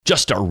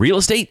Just Start Real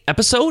Estate,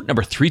 episode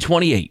number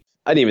 328.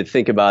 I didn't even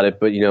think about it,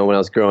 but when I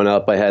was growing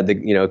up, I had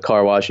the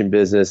car washing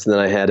business, and then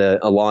I had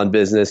a lawn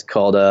business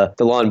called the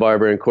Lawn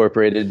Barber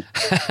Incorporated.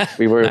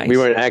 We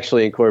weren't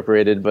actually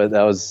incorporated, but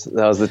that was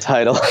the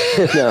title.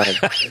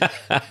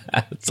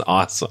 That's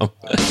awesome.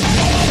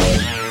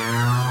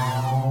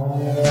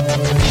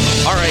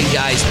 All right,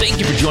 guys, thank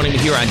you for joining me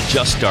here on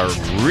Just Start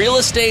Real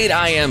Estate.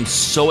 I am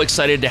so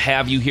excited to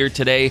have you here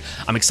today.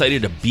 I'm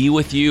excited to be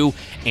with you.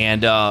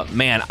 And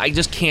man, I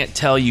just can't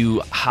tell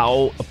you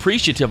how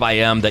appreciative I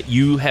am that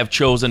you have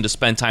chosen to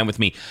spend time with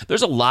me.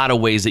 There's a lot of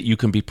ways that you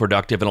can be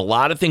productive and a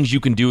lot of things you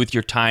can do with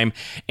your time.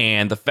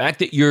 And the fact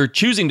that you're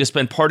choosing to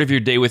spend part of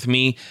your day with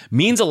me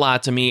means a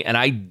lot to me, and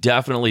I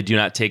definitely do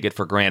not take it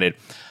for granted.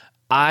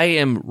 I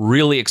am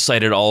really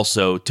excited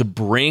also to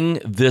bring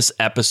this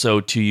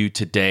episode to you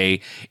today.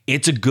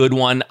 It's a good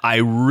one. I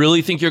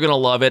really think you're going to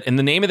love it. And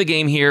the name of the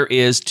game here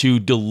is to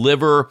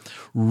deliver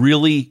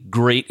really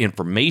great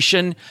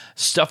information,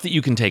 stuff that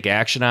you can take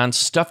action on,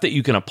 stuff that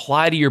you can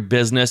apply to your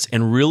business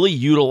and really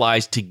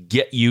utilize to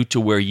get you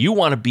to where you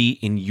want to be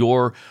in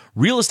your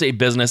real estate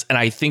business. And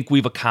I think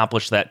we've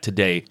accomplished that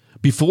today.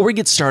 Before we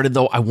get started,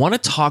 though, I want to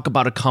talk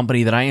about a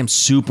company that I am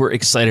super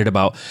excited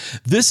about.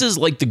 This is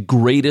like the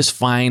greatest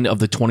find of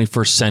the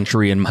 21st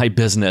century in my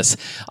business.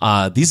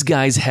 These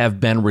guys have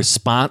been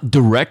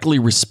directly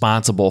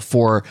responsible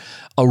for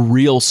a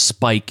real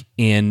spike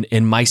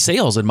in my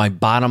sales and my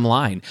bottom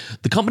line.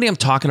 The company I'm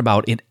talking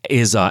about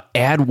is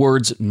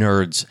AdWords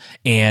Nerds,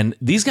 and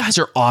these guys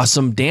are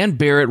awesome. Dan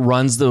Barrett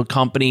runs the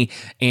company,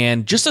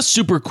 and just a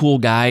super cool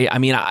guy. I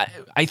mean, I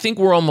think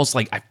we're almost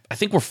like, I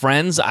think we're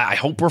friends. I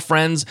hope we're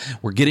friends.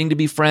 We're getting to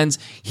be friends.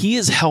 He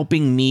is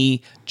helping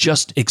me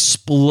just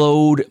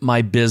explode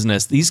my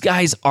business. These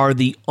guys are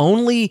the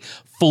only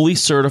fully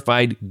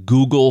certified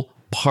Google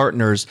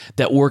partners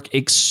that work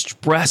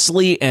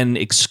expressly and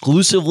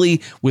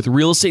exclusively with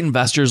real estate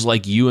investors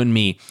like you and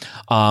me.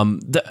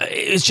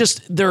 It's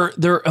just,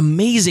 they're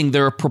amazing.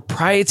 They're a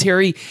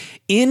proprietary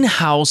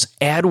in-house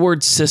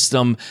AdWords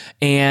system,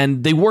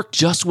 and they work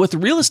just with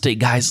real estate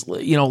guys,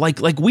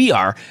 like we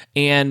are.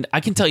 And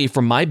I can tell you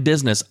from my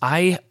business,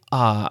 I'm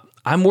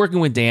working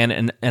with Dan,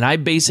 and I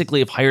basically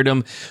have hired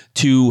him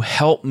to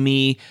help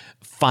me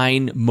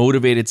find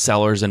motivated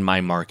sellers in my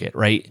market,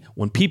 right?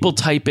 When people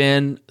type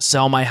in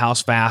sell my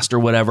house fast or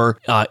whatever,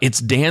 it's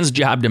Dan's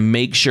job to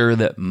make sure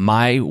that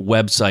my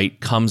website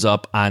comes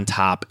up on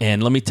top.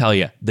 And let me tell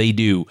you, they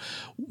do.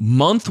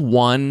 Month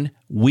one,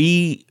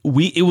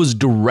 it was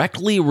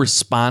directly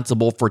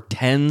responsible for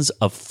tens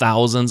of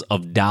thousands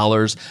of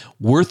dollars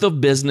worth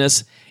of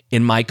business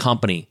in my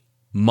company.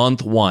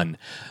 Month one,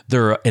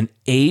 they're an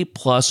A+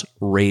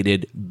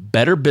 rated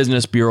Better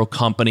Business Bureau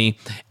company,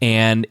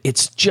 and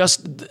it's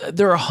just,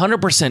 they're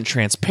 100%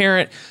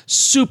 transparent,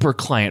 super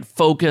client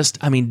focused.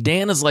 I mean,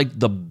 Dan is like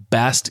the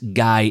best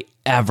guy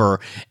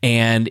ever,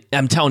 and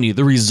I'm telling you,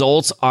 the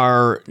results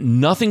are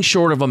nothing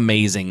short of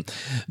amazing.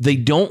 They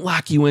don't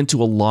lock you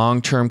into a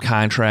long-term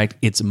contract.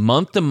 It's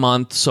month to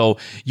month, so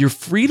you're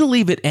free to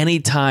leave at any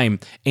time.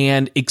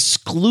 And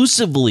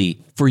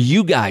exclusively for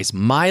you guys,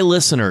 my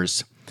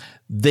listeners,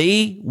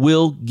 they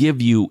will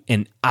give you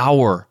an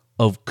hour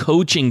of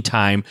coaching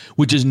time,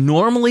 which is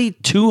normally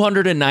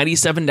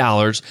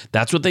 $297.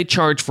 That's what they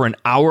charge for an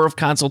hour of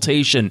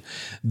consultation.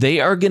 They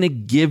are going to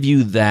give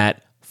you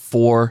that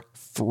for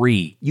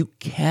free. You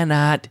can't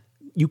not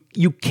do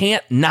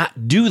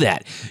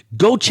that.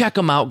 Go check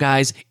them out,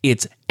 guys.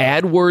 It's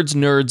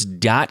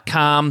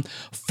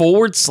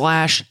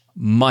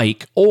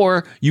adwordsnerds.com/Mike,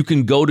 or you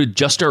can go to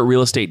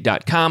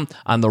juststartrealestate.com.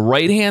 On the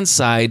right-hand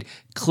side,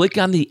 click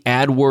on the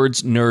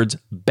AdWords Nerds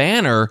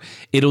banner.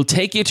 It'll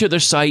take you to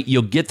their site.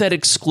 You'll get that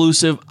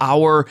exclusive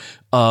hour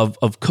of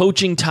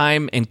coaching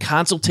time and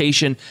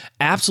consultation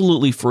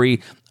absolutely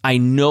free. I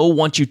know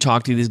once you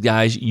talk to these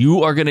guys,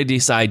 you are going to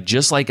decide,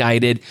 just like I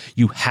did,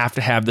 you have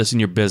to have this in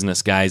your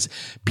business, guys.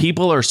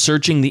 People are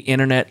searching the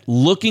internet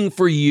looking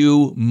for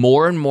you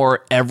more and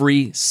more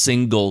every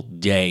single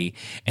day.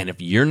 And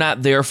if you're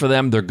not there for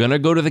them, they're going to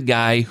go to the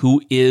guy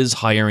who is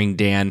hiring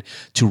Dan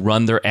to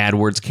run their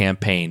AdWords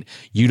campaign.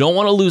 You don't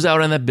want to lose out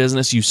on that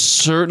business. You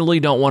certainly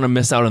don't want to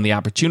miss out on the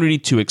opportunity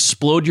to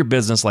explode your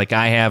business like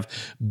I have.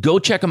 Go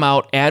check them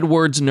out,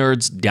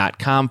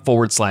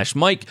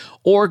 adwordsnerds.com/Mike,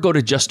 or go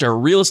to Just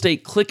Start Real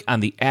Estate, click on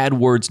the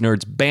AdWords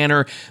Nerds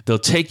banner. They'll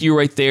take you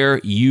right there.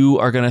 You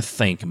are going to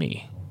thank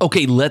me.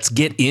 Okay, let's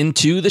get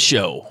into the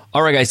show.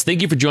 All right, guys,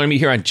 thank you for joining me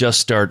here on Just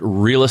Start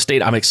Real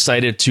Estate. I'm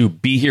excited to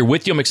be here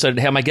with you. I'm excited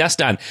to have my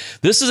guest on.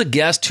 This is a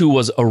guest who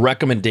was a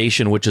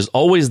recommendation, which is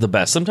always the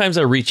best. Sometimes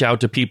I reach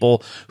out to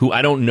people who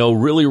I don't know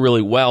really,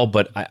 really well,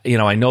 but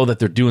I know that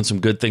they're doing some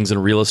good things in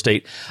real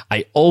estate.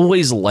 I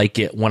always like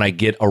it when I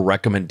get a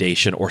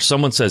recommendation or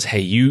someone says,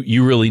 hey,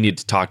 you really need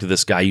to talk to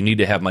this guy. You need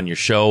to have him on your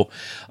show.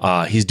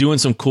 He's doing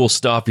some cool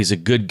stuff. He's a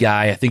good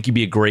guy. I think he'd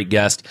be a great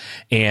guest.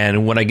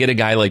 And when I get a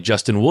guy like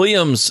Justin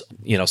Williams,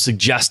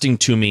 suggesting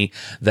to me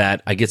that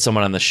that I get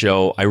someone on the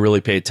show, I really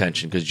pay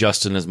attention because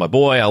Justin is my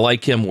boy. I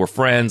like him. We're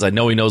friends. I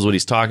know he knows what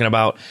he's talking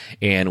about.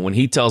 And when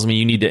he tells me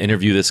you need to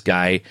interview this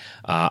guy,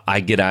 I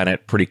get on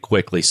it pretty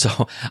quickly.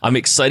 So I'm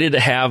excited to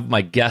have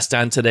my guest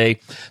on today.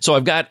 So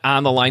I've got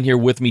on the line here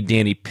with me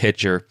Danny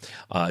Pitcher.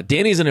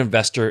 Danny's an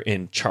investor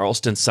in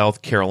Charleston,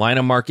 South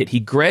Carolina market. He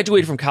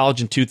graduated from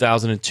college in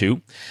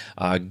 2002.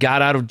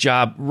 Got a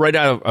job right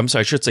out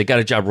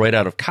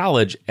of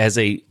college as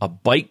a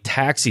bike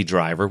taxi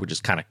driver, which is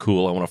kind of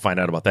cool. I want to find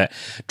out about that.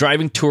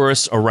 Driving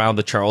tourists around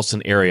the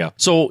Charleston area.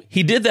 So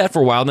he did that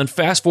for a while. And then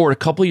fast forward a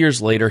couple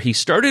years later, he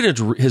started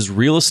his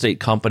real estate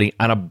company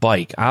on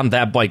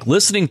that bike,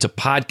 listening to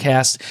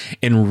podcasts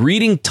and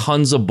reading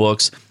tons of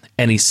books.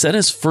 And he sent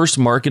his first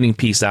marketing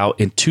piece out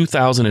in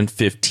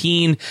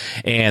 2015.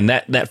 And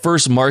that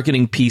first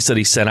marketing piece that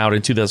he sent out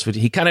in 2015,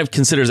 he kind of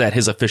considers that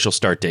his official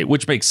start date,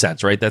 which makes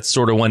sense, right? That's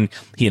sort of when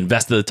he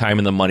invested the time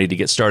and the money to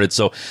get started.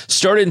 So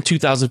started in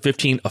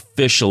 2015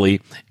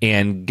 officially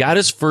and got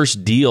his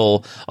first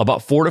deal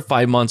about 4 to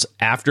 5 months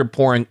after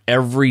pouring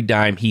every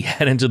dime he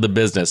had into the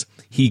business.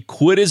 He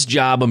quit his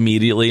job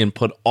immediately and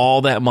put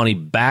all that money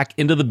back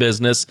into the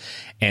business,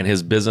 and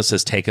his business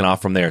has taken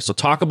off from there. So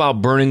talk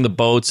about burning the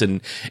boats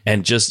and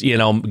just,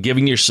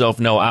 giving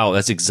yourself no out.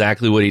 That's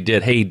exactly what he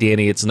did. Hey,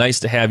 Danny, it's nice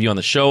to have you on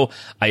the show.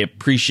 I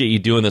appreciate you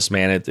doing this,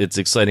 man. It's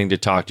exciting to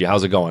talk to you.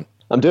 How's it going?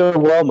 I'm doing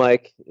well,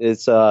 Mike.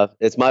 It's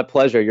my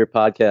pleasure. Your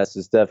podcast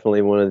is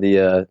definitely one of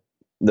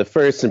the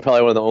first and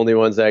probably one of the only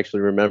ones I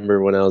actually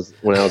remember when I was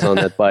on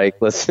that bike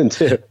listening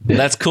to.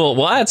 That's cool.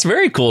 Well, that's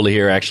very cool to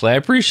hear, actually. I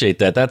appreciate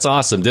that. That's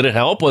awesome. Did it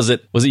help? Was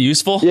it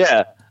useful?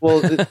 Yeah. Well,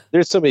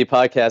 there's so many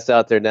podcasts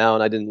out there now,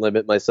 and I didn't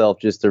limit myself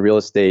just to real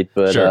estate,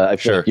 but I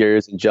feel like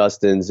yours and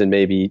Justin's and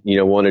maybe,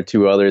 one or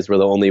two others were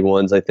the only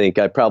ones I think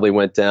I probably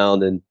went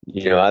down, and,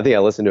 I think I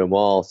listened to them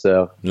all.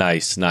 So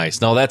nice.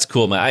 No, that's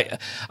cool, man.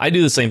 I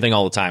do the same thing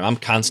all the time. I'm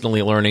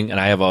constantly learning, and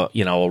I have a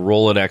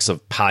Rolodex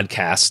of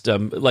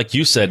podcasts, like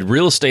you said,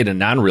 real estate and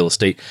non-real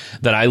estate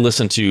that I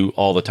listen to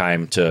all the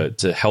time to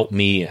help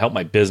me, help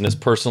my business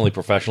personally,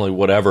 professionally,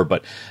 whatever.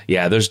 But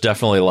yeah, there's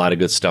definitely a lot of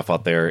good stuff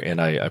out there,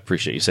 and I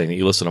appreciate you saying that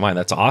you listen to mine.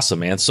 That's awesome,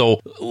 man. So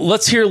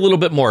let's hear a little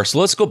bit more. So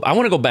let's go. I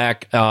want to go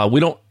back.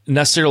 We don't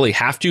necessarily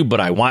have to, but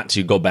I want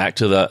to go back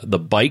to the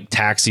bike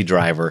taxi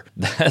driver.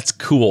 That's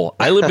cool.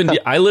 I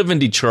live in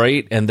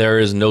Detroit, and there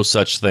is no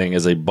such thing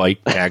as a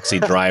bike taxi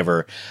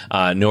driver,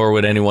 nor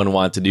would anyone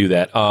want to do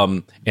that.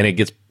 And it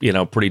gets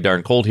pretty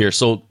darn cold here.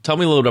 So tell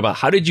me a little bit about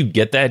how did you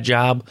get that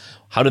job?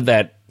 How did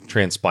that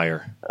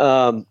transpire?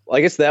 I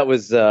guess that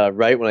was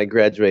right when I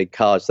graduated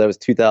college. So that was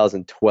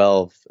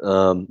 2012.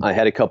 I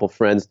had a couple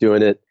friends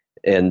doing it.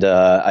 And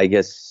I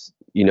guess,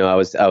 I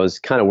was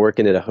kind of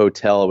working at a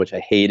hotel, which I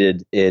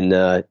hated.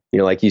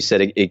 Like you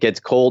said, it gets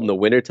cold in the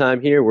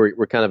wintertime here.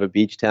 We're kind of a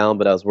beach town,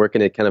 but I was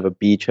working at kind of a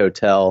beach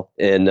hotel.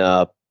 And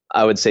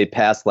I would say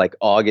past like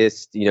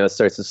August, it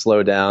starts to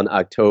slow down.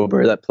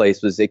 October,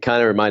 it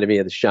kind of reminded me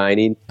of The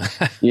Shining.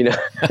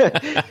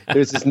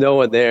 There's just no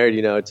one there,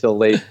 until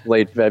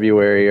late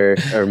February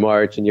or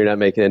March, and you're not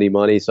making any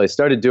money. So I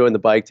started doing the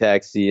bike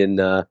taxi, and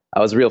I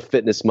was a real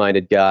fitness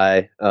minded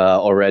guy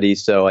already.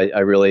 So I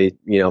really,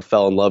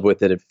 fell in love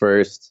with it at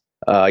first.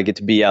 I get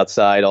to be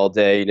outside all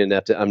day. You didn't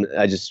have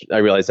to. I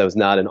realized I was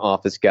not an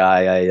office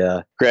guy.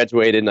 I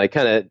graduated, and I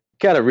kind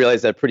of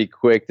realized that pretty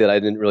quick that I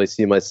didn't really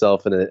see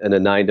myself in a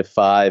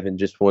 9-to-5, and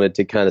just wanted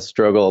to kind of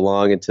struggle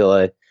along until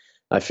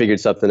I figured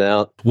something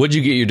out. What'd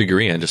you get your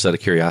degree in, just out of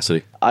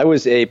curiosity? I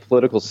was a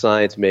political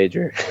science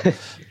major.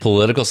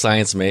 Political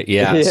science major,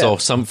 yeah. So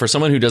for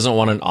someone who doesn't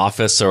want an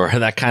office or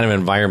that kind of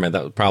environment,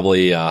 that would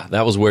probably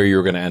that was where you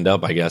were going to end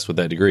up, I guess, with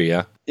that degree,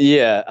 yeah.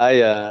 Yeah,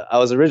 I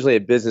was originally a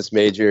business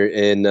major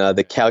in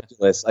the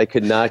calculus. I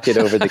could not get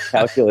over the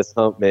calculus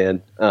hump,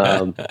 man.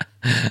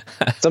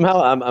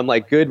 Somehow I'm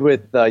like good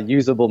with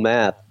usable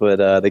math, but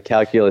the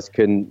calculus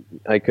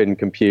I couldn't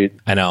compute.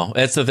 I know.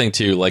 That's the thing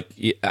too. Like,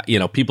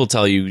 people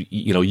tell you,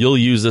 you'll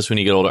use this when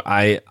you get older.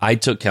 I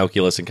took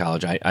calculus in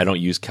college. I don't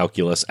use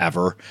calculus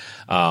ever.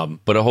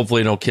 But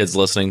hopefully no kids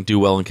listening do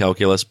well in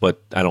calculus,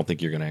 but I don't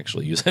think you're going to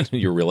actually use it in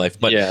your real life.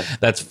 But yeah.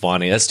 That's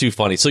funny. That's too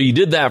funny. So you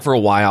did that for a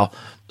while.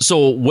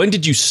 So when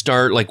did you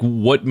start? Like,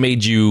 what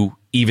made you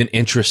even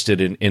interested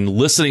in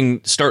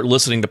start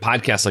listening to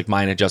podcasts like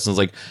mine and Justin's?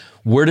 Like,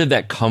 where did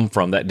that come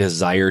from, that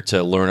desire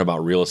to learn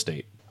about real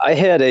estate? I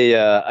had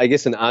I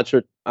guess an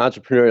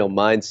entrepreneurial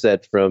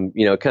mindset from,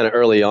 kind of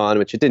early on,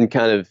 which I didn't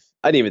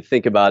even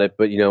think about it.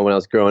 But, when I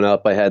was growing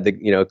up, I had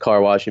the,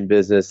 car washing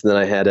business, and then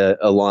I had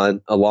a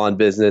lawn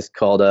business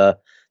called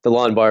the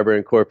Lawn Barber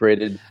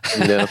Incorporated.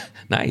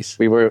 Nice.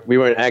 We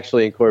weren't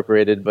actually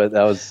incorporated, but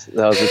that was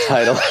the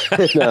title.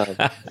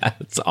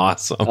 That's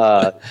awesome.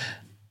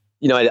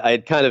 I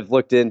had kind of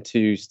looked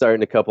into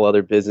starting a couple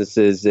other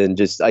businesses, and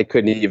I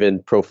couldn't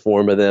even pro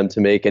forma them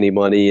to make any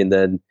money. And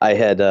then I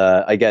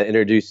got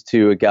introduced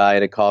to a guy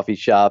in a coffee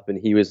shop, and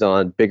he was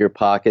on Bigger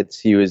Pockets.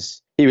 He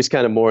he was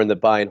kind of more in the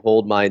buy and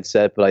hold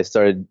mindset, but I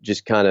started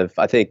just kind of,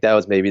 I think that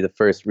was maybe the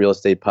first real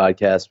estate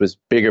podcast was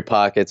Bigger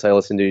Pockets. I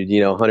listened to,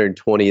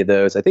 120 of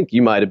those. I think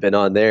you might have been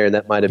on there, and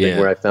that might have been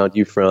where I found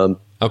you from.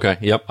 Okay.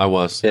 Yep, I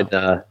was.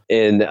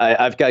 And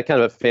I've got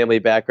kind of a family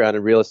background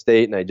in real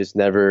estate, and I just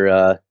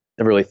never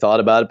really thought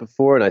about it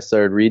before. And I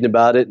started reading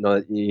about it, and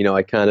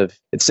I kind of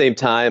at the same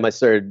time I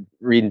started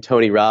reading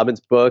Tony Robbins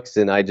books,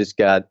 and I just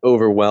got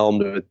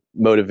overwhelmed with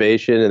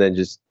motivation, and then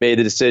just made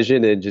the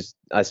decision. And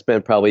I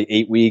spent probably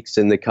 8 weeks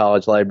in the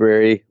college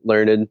library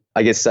learning.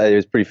 I guess it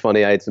was pretty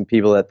funny. I had some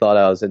people that thought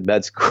I was in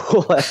med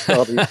school after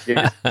all these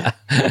years.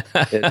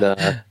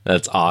 And,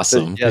 that's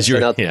awesome.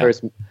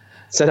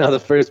 Sent out the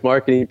first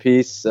marketing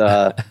piece,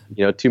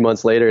 2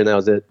 months later, and that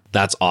was it.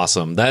 That's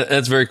awesome.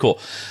 That's very cool.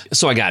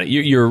 So I got it.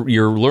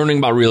 You're learning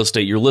about real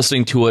estate. You're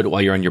listening to it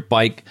while you're on your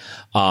bike,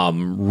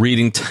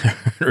 reading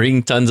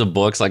tons of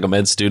books, like a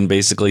med student,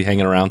 basically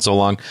hanging around so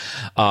long.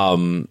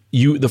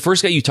 The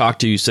first guy you talked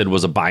to, you said,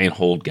 was a buy and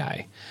hold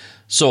guy.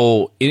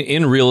 So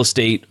in real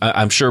estate,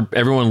 I'm sure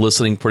everyone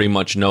listening pretty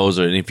much knows,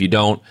 and if you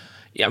don't,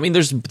 I mean,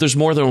 there's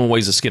more than one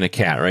ways to skin a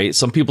cat, right?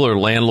 Some people are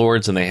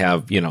landlords and they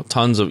have,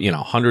 tons of,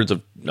 hundreds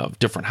of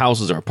different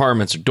houses or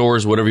apartments or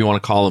doors, whatever you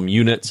want to call them,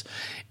 units.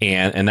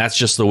 And that's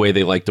just the way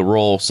they like to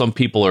roll. Some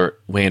people are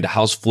way into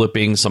house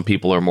flipping. Some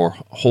people are more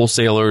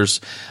wholesalers.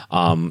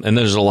 And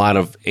there's a lot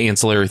of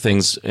ancillary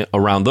things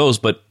around those.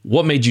 But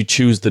what made you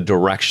choose the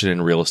direction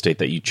in real estate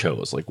that you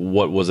chose? Like,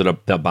 what was it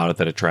about it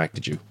that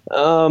attracted you?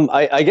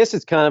 I guess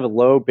it's kind of a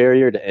low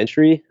barrier to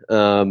entry.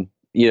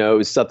 It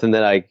was something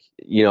that I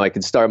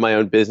could start my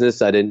own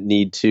business. I didn't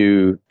need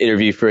to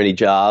interview for any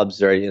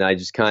jobs, or I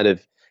just kind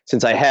of,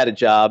 since I had a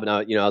job and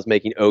I was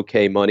making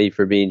okay money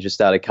for being just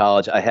out of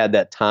college, I had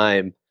that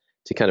time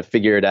to kind of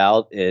figure it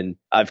out. And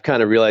I've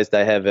kind of realized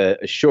I have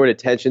a short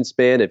attention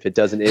span if it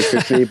doesn't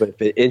interest me, but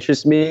if it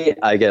interests me,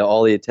 I get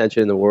all the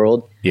attention in the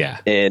world. Yeah.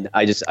 And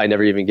I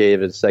never even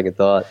gave it a second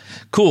thought.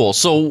 Cool.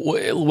 So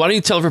why don't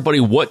you tell everybody,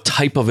 what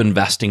type of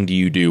investing do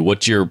you do?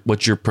 What's your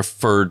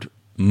preferred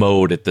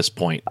mode at this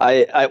point?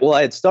 I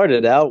had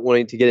started out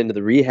wanting to get into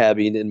the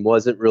rehabbing and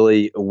wasn't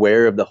really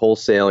aware of the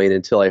wholesaling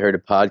until I heard a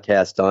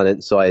podcast on it.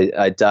 And so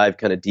I dived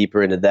kind of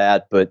deeper into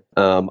that. But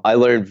I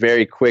learned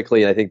very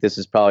quickly, and I think this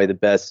is probably the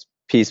best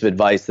piece of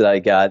advice that I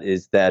got,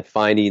 is that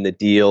finding the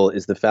deal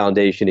is the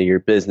foundation of your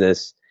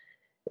business.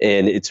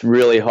 And it's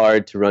really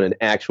hard to run an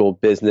actual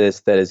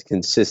business that is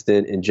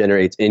consistent and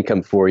generates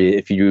income for you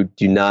if you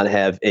do not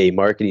have a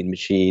marketing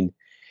machine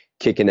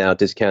kicking out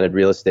discounted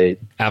real estate.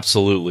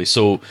 Absolutely.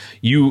 So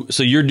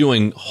you're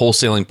doing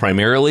wholesaling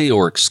primarily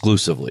or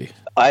exclusively?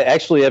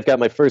 I've got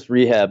my first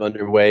rehab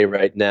underway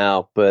right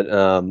now, but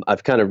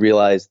I've kind of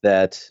realized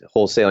that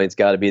wholesaling's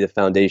got to be the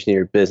foundation of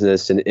your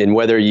business, and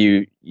whether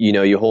you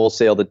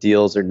wholesale the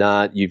deals or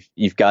not,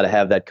 you've got to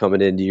have that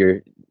coming into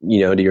your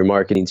to your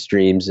marketing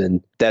streams.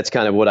 And that's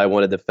kind of what I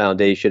wanted the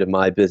foundation of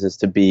my business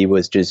to be,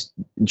 was just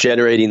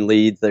generating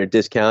leads that are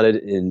discounted,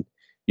 and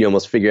you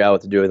almost figure out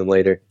what to do with them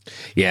later.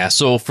 Yeah.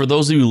 So for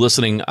those of you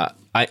listening,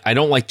 I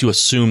don't like to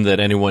assume that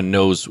anyone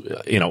knows,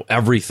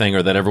 everything,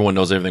 or that everyone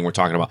knows everything we're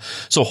talking about.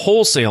 So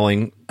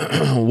wholesaling,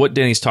 what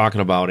Danny's talking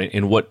about,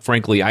 and what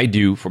frankly I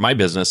do for my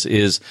business,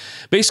 is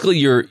basically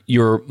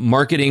you're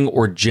marketing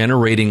or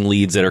generating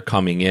leads that are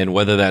coming in,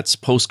 whether that's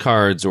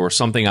postcards or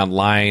something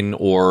online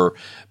or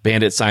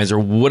bandit signs or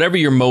whatever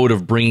your mode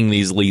of bringing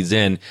these leads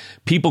in.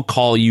 People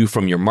call you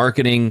from your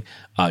marketing.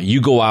 You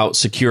go out,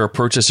 secure a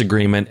purchase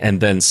agreement,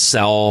 and then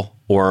sell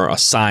or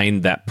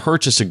assign that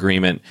purchase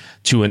agreement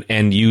to an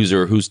end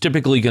user who's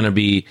typically going to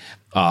be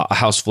a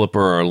house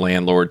flipper or a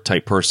landlord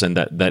type person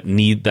that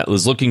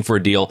is looking for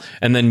a deal,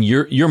 and then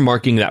you're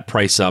marking that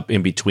price up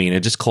in between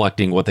and just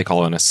collecting what they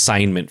call an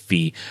assignment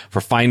fee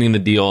for finding the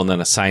deal and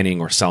then assigning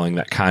or selling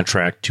that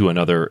contract to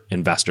another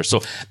investor.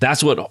 So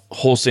that's what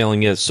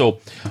wholesaling is. So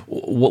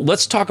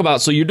let's talk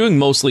about. So you're doing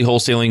mostly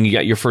wholesaling. You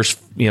got your first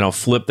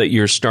flip that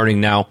you're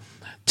starting now.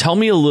 Tell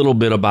me a little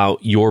bit about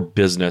your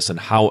business and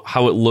how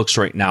it looks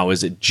right now.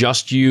 Is it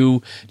just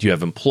you? Do you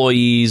have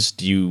employees?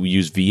 Do you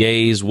use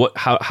VAs?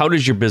 How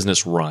does your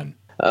business run?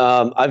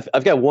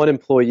 I've got one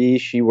employee.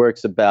 She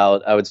works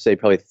about, I would say,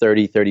 probably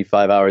 30,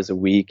 35 hours a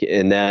week.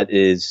 And that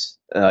is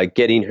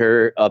getting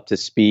her up to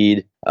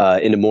speed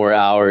into more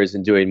hours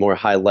and doing more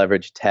high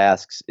leverage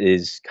tasks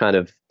is kind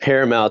of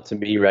paramount to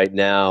me right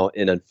now.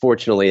 And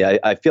unfortunately,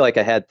 I feel like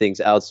I had things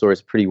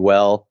outsourced pretty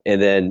well.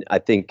 And then I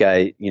think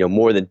I,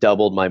 more than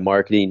doubled my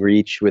marketing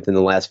reach within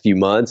the last few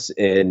months,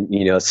 and,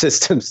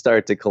 systems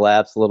start to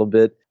collapse a little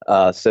bit.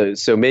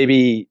 So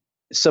maybe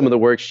some of the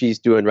work she's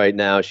doing right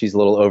now, she's a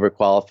little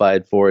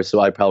overqualified for. So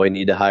I probably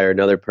need to hire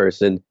another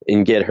person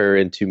and get her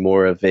into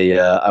more of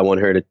I want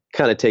her to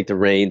kind of take the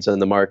reins on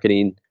the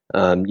marketing.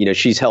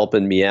 She's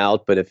helping me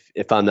out, but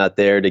if I'm not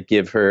there to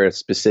give her a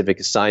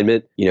specific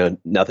assignment,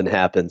 nothing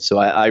happens. So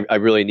I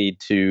really need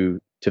to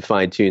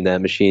fine tune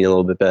that machine a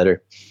little bit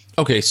better.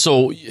 Okay.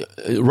 So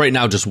right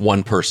now, just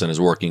one person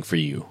is working for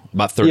you,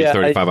 about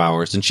 35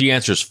 hours, and she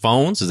answers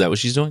phones. Is that what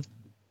she's doing?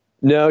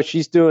 No,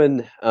 she's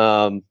doing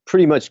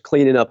pretty much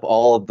cleaning up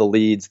all of the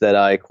leads that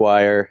I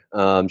acquire.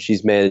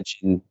 She's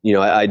managing,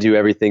 I do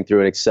everything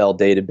through an Excel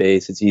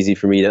database. It's easy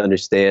for me to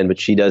understand, but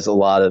she does a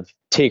lot of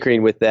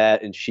tinkering with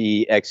that, and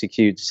she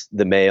executes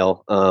the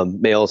mail.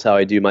 Mail is how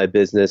I do my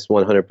business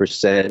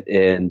 100%.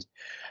 And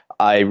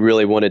I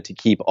really wanted to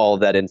keep all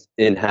of that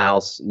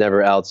in-house,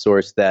 never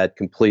outsource that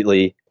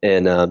completely.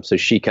 And so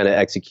she kind of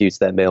executes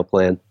that mail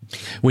plan.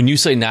 When you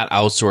say not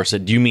outsource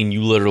it, do you mean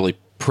you literally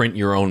print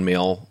your own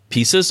mail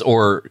pieces,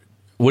 or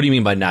what do you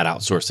mean by not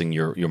outsourcing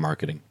your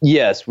marketing?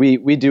 Yes, we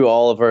do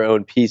all of our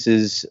own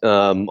pieces,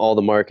 all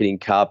the marketing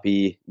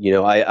copy.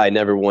 I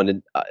never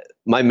wanted,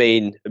 my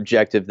main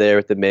objective there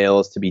with the mail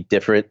is to be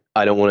different.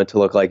 I don't want it to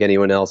look like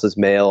anyone else's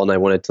mail, and I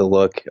want it to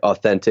look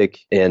authentic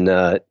and,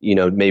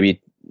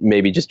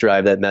 maybe just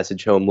drive that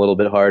message home a little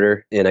bit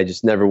harder. And I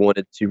just never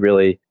wanted to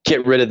really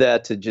get rid of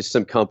that to just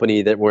some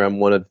company where I'm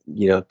one of,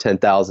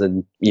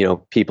 10,000,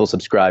 people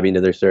subscribing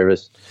to their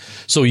service.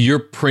 So you're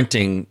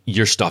printing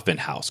your stuff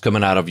in-house,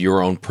 coming out of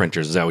your own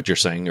printers. Is that what you're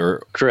saying?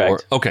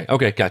 Correct.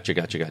 Okay.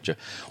 Gotcha.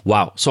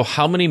 Wow. So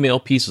how many mail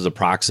pieces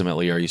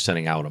approximately are you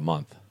sending out a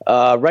month?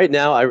 Right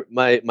now,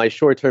 my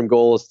short-term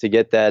goal is to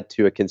get that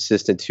to a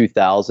consistent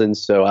 2,000.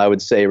 So I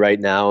would say right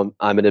now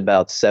I'm at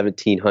about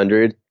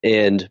 1,700.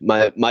 And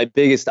my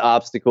biggest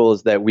obstacle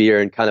is that we are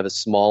in kind of a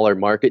smaller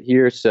market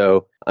here.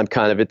 So I'm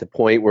kind of at the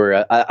point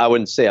where I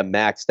wouldn't say I'm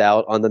maxed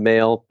out on the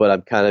mail, but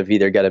I'm kind of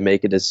either got to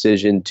make a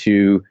decision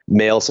to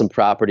mail some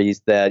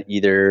properties that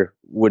either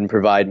wouldn't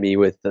provide me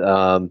with,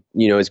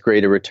 as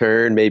great a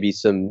return, maybe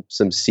some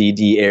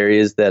CD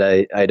areas that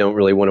I don't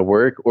really want to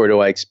work, or do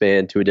I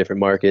expand to a different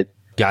market?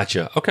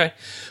 Gotcha. Okay,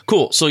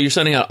 cool. So you're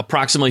sending out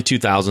approximately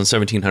 2,000,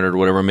 1,700,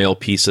 whatever mail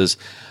pieces.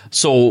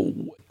 So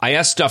I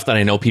asked stuff that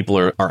I know people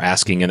are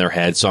asking in their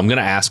head. So I'm going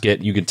to ask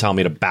it. You can tell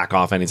me to back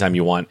off anytime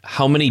you want.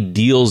 How many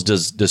deals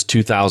does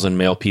 2,000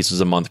 mail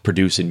pieces a month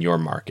produce in your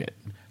market?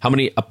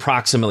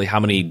 Approximately how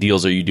many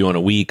deals are you doing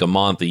a week, a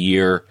month, a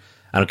year?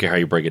 I don't care how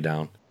you break it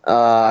down.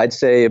 I'd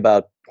say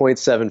about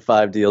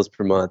 0.75 deals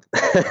per month.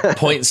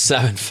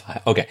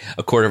 0.75. Okay,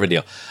 a quarter of a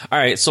deal. All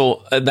right,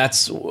 so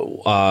that's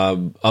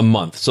a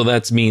month. So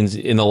that means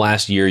in the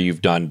last year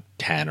you've done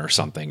 10 or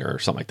something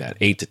like that,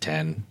 8 to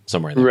 10,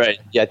 somewhere in there. Right.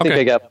 Yeah, I think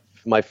I got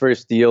my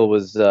first deal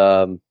was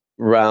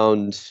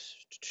around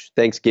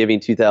Thanksgiving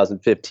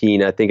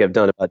 2015. I think I've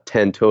done about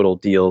 10 total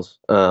deals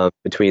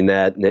between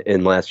that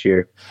and last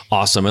year.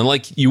 Awesome. And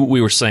like we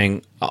were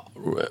saying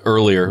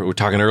earlier, we were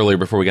talking earlier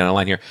before we got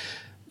online here,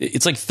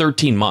 it's like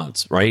 13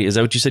 months, right? Is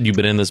that what you said? You've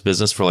been in this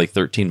business for like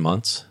 13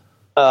 months?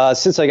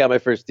 Since I got my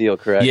first deal,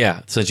 correct?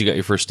 Yeah, since you got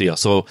your first deal.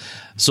 So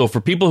for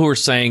people who are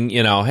saying,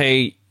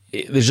 hey,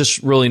 there's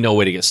just really no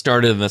way to get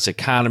started in this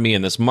economy,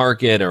 in this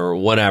market, or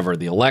whatever,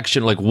 the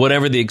election, like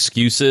whatever the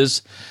excuse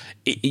is,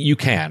 you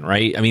can,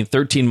 right? I mean,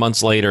 13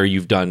 months later,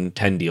 you've done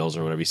 10 deals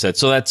or whatever you said.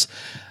 So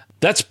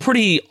that's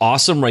pretty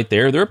awesome right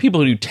there. There are people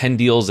who do 10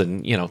 deals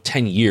in,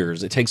 10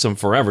 years. It takes them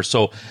forever.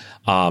 So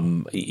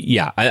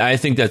I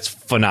think that's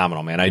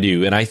phenomenal, man. I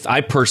do. And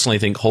I personally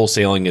think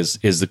wholesaling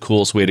is the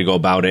coolest way to go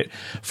about it.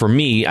 For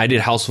me, I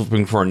did house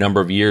flipping for a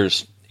number of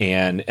years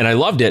and I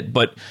loved it.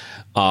 But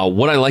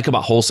what I like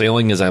about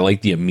wholesaling is I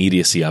like the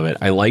immediacy of it.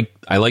 I like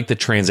the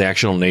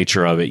transactional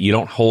nature of it. You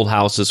don't hold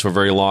houses for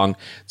very long.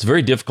 It's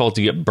very difficult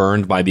to get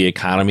burned by the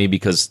economy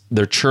because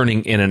they're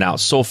churning in and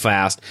out so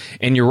fast.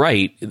 And you're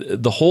right.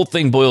 The whole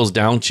thing boils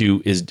down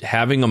to is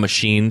having a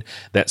machine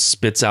that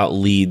spits out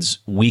leads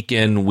week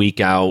in, week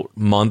out,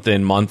 month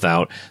in, month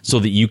out, so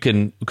that you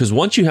can, because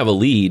once you have a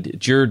lead,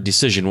 it's your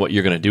decision what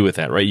you're going to do with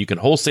that, right? You can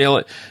wholesale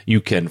it.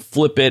 You can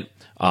flip it.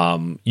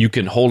 You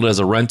can hold it as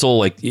a rental.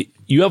 Like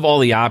you have all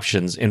the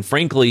options. And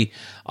frankly,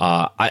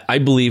 I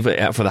believe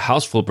for the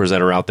house flippers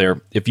that are out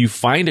there, if you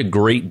find a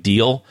great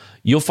deal,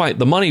 you'll find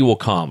the money will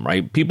come,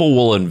 right? People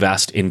will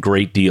invest in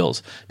great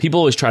deals. People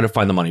always try to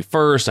find the money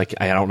first. I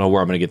don't know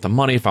where I'm going to get the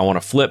money if I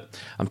want to flip.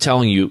 I'm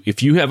telling you,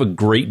 if you have a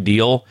great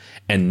deal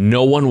and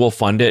no one will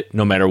fund it,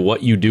 no matter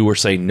what you do or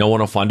say, no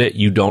one will fund it,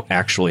 you don't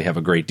actually have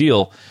a great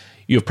deal.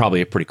 You have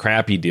probably a pretty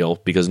crappy deal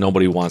because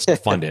nobody wants to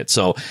fund it.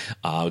 So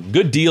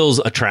good deals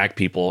attract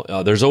people.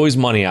 There's always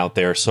money out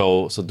there.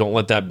 So don't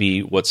let that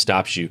be what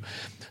stops you.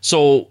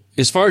 So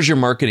as far as your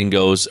marketing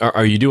goes,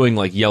 are you doing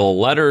like yellow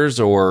letters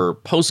or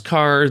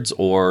postcards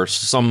or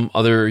some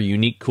other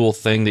unique, cool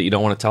thing that you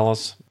don't want to tell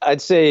us?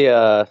 I'd say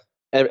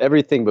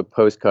everything but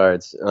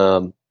postcards.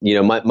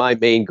 My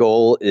main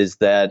goal is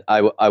that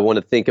I want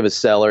to think of a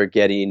seller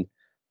getting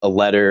a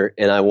letter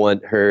and I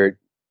want her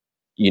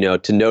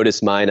to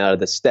notice mine out of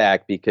the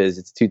stack because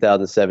it's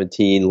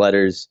 2017.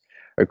 Letters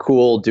are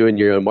cool. Doing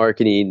your own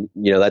marketing,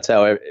 that's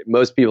how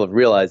most people have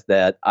realized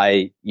that.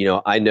 I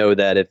know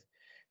that if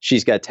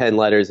she's got 10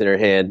 letters in her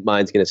hand,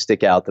 mine's going to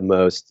stick out the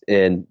most.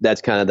 And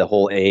that's kind of the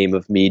whole aim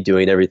of me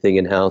doing everything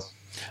in-house.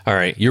 All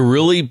right, you're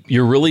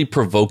really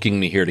provoking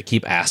me here to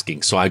keep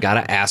asking. So I got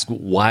to ask,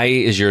 why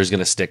is yours going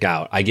to stick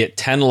out? I get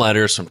 10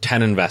 letters from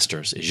 10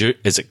 investors.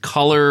 Is it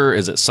color?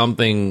 Is it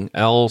something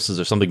else? Is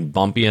there something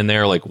bumpy in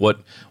there? Like what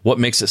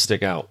makes it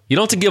stick out? You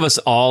don't have to give us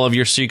all of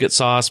your secret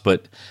sauce,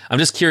 but I'm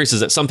just curious,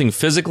 is it something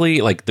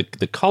physically, like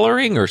the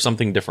coloring, or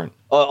something different?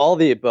 All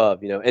the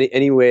above,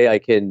 any way I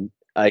can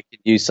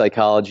use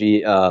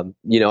psychology.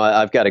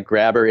 I've got a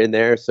grabber in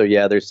there. So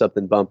yeah, there's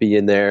something bumpy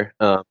in there.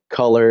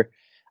 Color,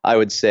 I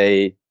would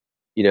say,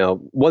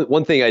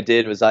 one thing I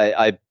did was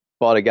I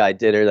bought a guy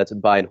dinner that's a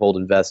buy and hold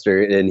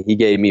investor, and he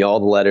gave me all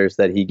the letters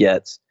that he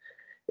gets.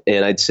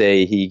 And I'd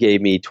say he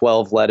gave me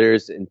 12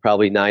 letters, and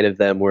probably 9 of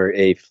them were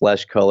a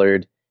flesh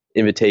colored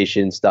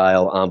invitation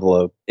style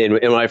envelope. And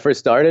when I first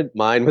started,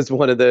 mine was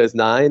one of those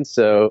 9.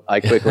 So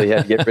I quickly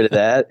had to get rid of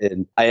that.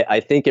 And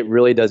I think it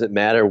really doesn't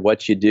matter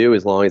what you do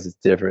as long as it's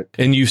different.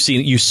 And you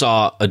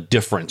saw a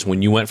difference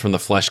when you went from the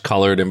flesh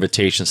colored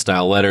invitation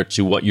style letter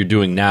to what you're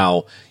doing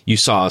now. You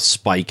saw a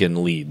spike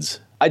in leads.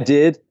 I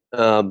did.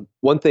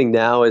 One thing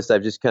now is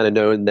I've just kind of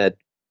known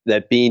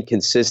that being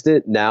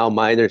consistent, now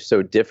mine are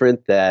so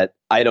different that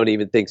I don't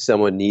even think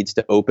someone needs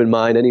to open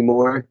mine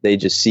anymore. They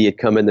just see it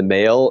come in the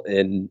mail,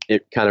 and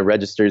it kind of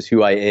registers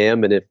who I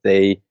am. And if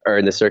they are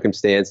in the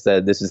circumstance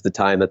that this is the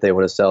time that they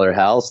want to sell their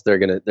house, they're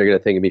gonna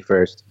think of me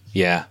first.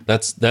 Yeah,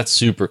 that's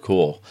super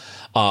cool.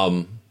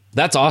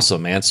 That's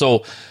awesome, man. So,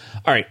 all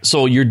right,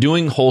 so you're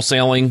doing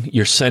wholesaling.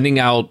 You're sending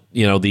out,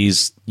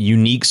 these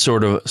unique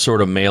sort of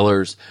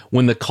mailers.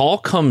 When the call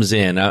comes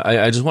in,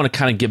 I just want to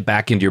kind of get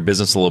back into your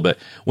business a little bit.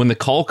 When the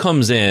call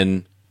comes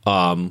in,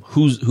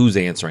 who's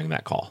answering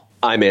that call?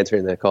 I'm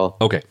answering that call.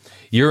 Okay.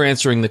 You're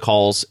answering the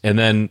calls. And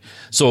then,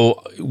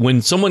 so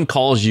when someone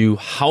calls you,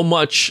 how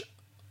much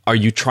are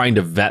you trying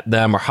to vet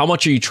them, or how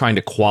much are you trying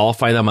to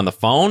qualify them on the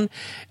phone?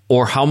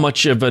 Or how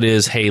much of it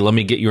is, hey, let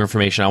me get your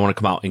information. I want to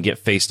come out and get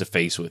face to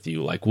face with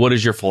you. Like, what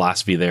is your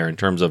philosophy there in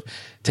terms of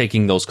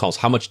taking those calls?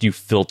 How much do you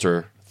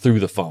filter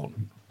through the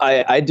phone?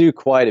 I do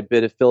quite a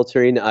bit of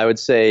filtering. I would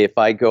say if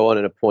I go on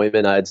an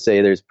appointment, I'd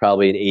say there's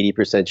probably an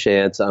 80%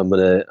 chance I'm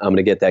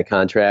gonna get that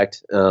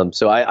contract.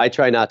 So I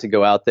try not to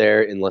go out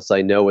there unless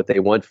I know what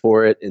they want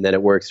for it, and then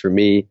it works for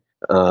me.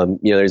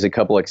 There's a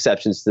couple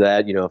exceptions to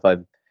that.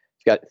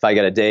 If I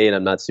got a day and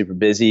I'm not super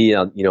busy,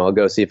 I'll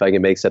go see if I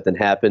can make something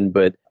happen.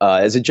 But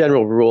as a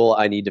general rule,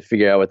 I need to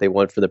figure out what they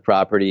want for the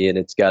property, and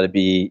it's got to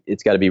be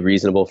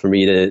reasonable for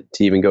me to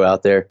even go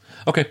out there.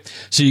 Okay,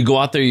 so you go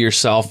out there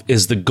yourself.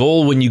 Is the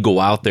goal when you go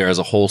out there as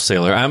a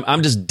wholesaler?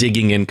 I'm just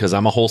digging in because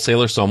I'm a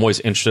wholesaler, so I'm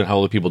always interested in how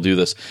other people do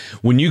this.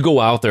 When you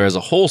go out there as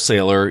a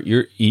wholesaler,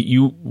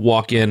 you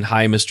walk in,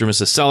 hi, Mr. and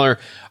Mrs. Seller.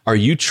 Are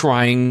you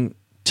trying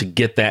to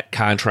get that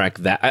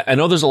contract? That I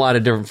know there's a lot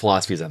of different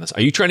philosophies on this. Are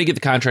you trying to get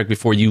the contract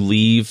before you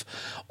leave,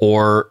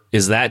 or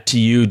is that to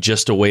you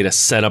just a way to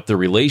set up the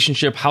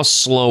relationship? How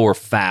slow or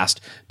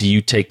fast do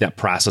you take that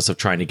process of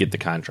trying to get the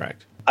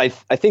contract? I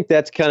think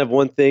that's kind of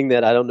one thing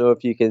that I don't know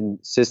if you can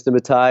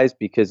systematize,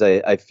 because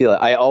I feel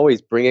like I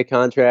always bring a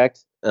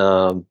contract.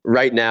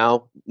 Right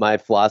now, my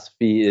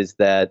philosophy is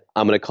that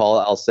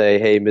I'll say,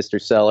 hey,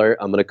 Mr. Seller,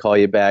 I'm going to call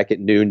you back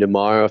at noon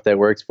tomorrow if that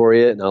works for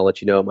you, and I'll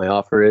let you know what my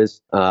offer is.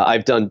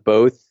 I've done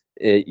both.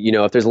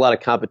 If there's a lot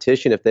of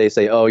competition, if they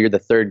say, oh, you're the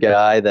third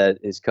guy that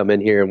has come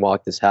in here and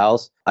walked this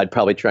house, I'd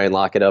probably try and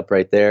lock it up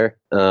right there.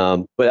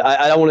 But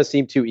I don't want to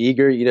seem too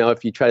eager.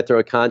 If you try to throw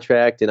a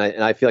contract, and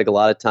I feel like a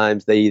lot of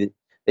times they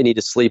need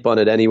to sleep on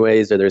it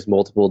anyways, or there's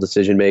multiple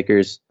decision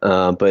makers.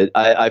 But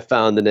I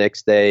found the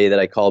next day that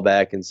I call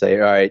back and say,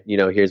 all right,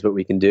 here's what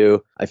we can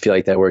do. I feel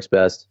like that works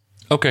best.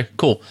 Okay,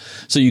 cool.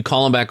 So you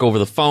call them back over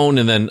the phone,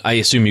 and then I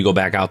assume you go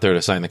back out there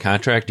to sign the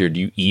contract, or do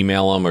you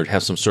email them, or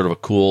have some sort of a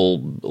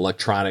cool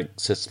electronic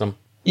system?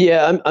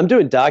 Yeah, I'm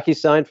doing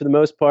DocuSign for the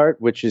most part,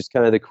 which is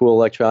kind of the cool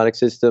electronic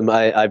system.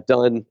 I've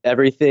done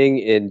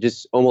everything, and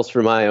just almost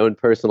for my own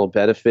personal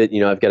benefit.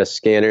 I've got a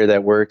scanner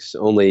that works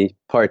only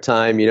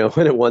part-time,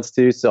 when it wants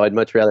to. So I'd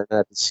much rather not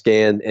have to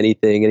scan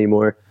anything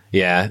anymore.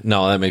 Yeah,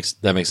 no, that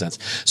makes sense.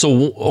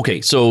 So,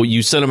 okay, so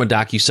you send them a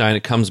DocuSign,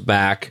 it comes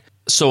back.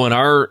 So in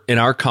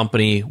our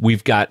company,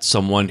 we've got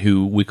someone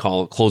who we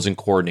call a closing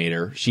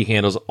coordinator. She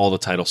handles all the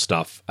title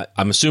stuff.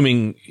 I'm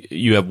assuming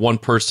you have one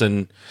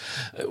person.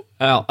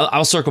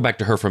 I'll circle back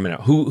to her for a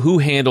minute. Who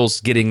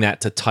handles getting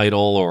that to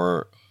title,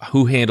 or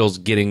who handles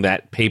getting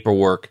that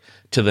paperwork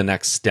to the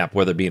next step,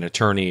 whether it be an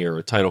attorney or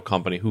a title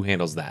company? Who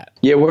handles that?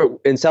 Yeah, we're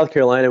in South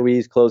Carolina. We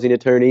use closing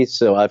attorneys.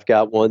 So I've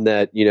got one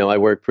that I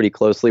work pretty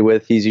closely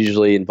with. He's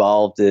usually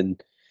involved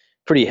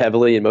pretty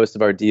heavily in most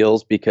of our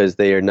deals, because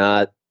they are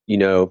not.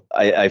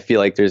 I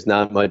feel like there's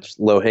not much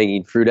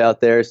low-hanging fruit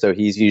out there, so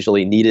he's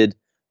usually needed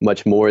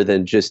much more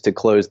than just to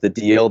close the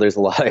deal. There's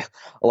a lot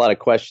of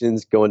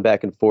questions going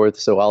back and forth,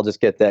 so I'll just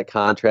get that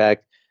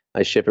contract.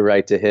 I ship it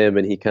right to him,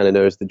 and he kind of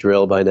knows the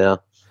drill by now.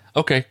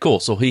 Okay,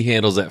 cool. So he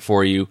handles that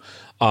for you.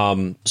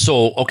 So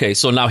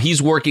now he's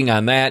working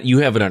on that. You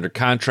have it under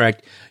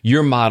contract.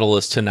 Your model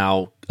is to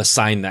now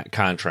assign that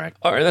contract.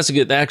 All right,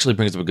 that actually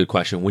brings up a good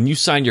question. When you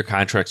sign your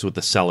contracts with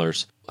the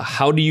sellers,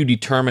 how do you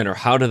determine, or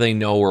how do they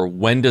know, or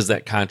when does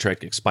that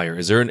contract expire?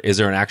 Is there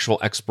an actual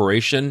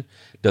expiration?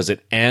 Does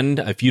it end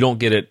if you don't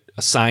get it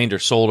assigned or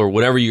sold or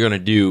whatever you're going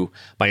to do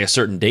by a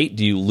certain date?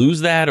 Do you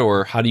lose that,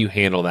 or how do you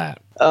handle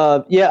that?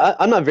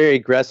 I'm not very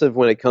aggressive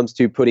when it comes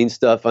to putting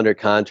stuff under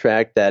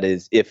contract that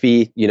is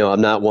iffy.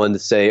 I'm not one to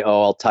say,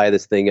 oh, I'll tie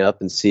this thing up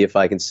and see if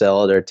I can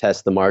sell it or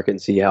test the market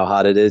and see how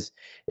hot it is.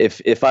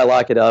 If I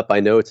lock it up, I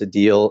know it's a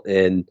deal.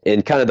 And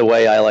kind of the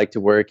way I like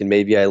to work, and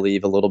maybe I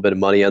leave a little bit of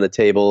money on the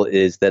table,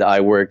 is that I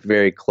work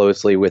very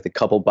closely with a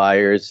couple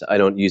buyers. I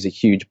don't use a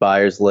huge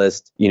buyers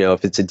list.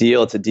 If it's a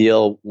deal, it's a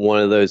deal. One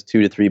of those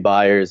 2 to 3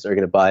 buyers are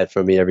going to buy it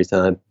from me every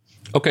time.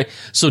 Okay.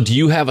 So do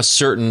you have a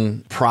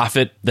certain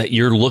profit that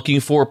you're looking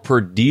for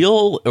per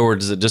deal, or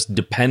does it just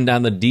depend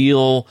on the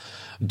deal?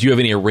 Do you have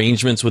any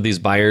arrangements with these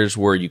buyers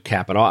where you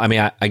cap it all? I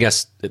mean, I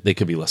guess they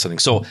could be listening,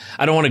 so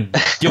I don't want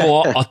to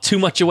give too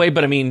much away,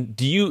 but I mean,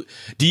 do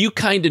you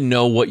kind of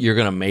know what you're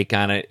going to make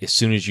on it as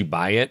soon as you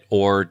buy it,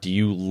 or do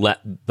you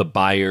let the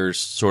buyers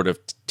sort of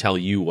tell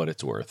you what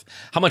it's worth?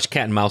 How much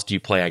cat and mouse do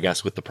you play, I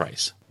guess, with the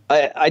price?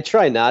 I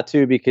try not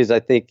to, because I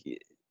think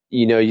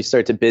you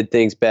start to bid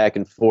things back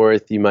and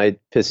forth. You might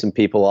piss some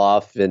people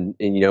off, and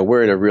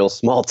we're in a real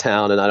small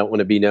town, and I don't want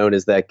to be known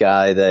as that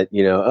guy that,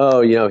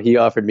 he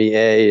offered me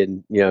A,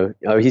 and,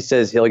 he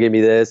says he'll give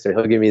me this or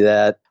he'll give me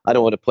that. I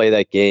don't want to play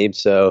that game.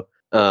 So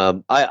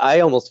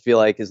I almost feel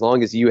like as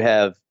long as you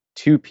have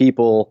 2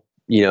 people,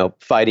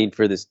 fighting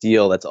for this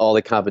deal, that's all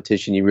the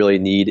competition you really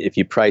need. If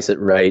you price it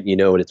right, you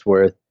know what it's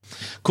worth.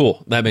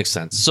 Cool. That makes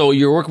sense. So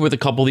you're working with a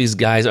couple of these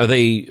guys. Are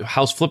they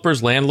house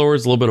flippers,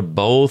 landlords, a little bit of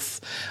both?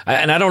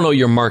 And I don't know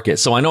your market.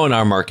 So I know in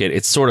our market,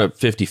 it's sort of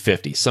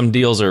 50-50. Some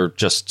deals are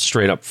just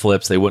straight up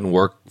flips. They wouldn't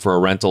work for a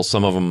rental.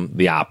 Some of them,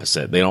 the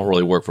opposite. They don't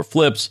really work for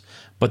flips,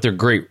 but they're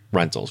great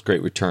rentals,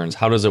 great returns.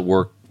 How does it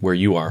work where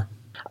you are?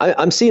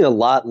 I'm seeing a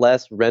lot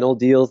less rental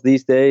deals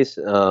these days.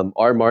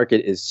 Our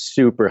market is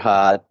super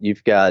hot.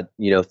 You've got,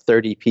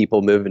 30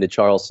 people moving to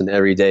Charleston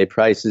every day.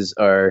 Prices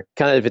are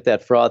kind of at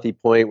that frothy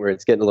point where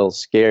it's getting a little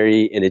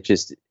scary, and it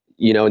just,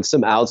 in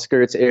some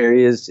outskirts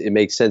areas, it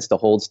makes sense to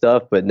hold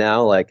stuff. But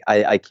now,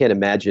 I can't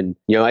imagine,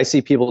 I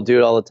see people do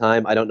it all the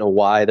time. I don't know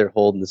why they're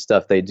holding the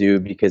stuff they do,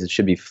 because it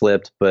should be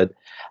flipped. But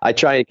I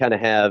try and kind of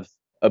have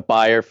a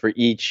buyer for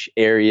each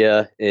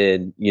area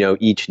and,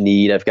 each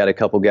need. I've got a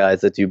couple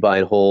guys that do buy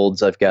and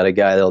holds. I've got a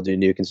guy that'll do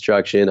new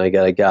construction. I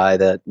got a guy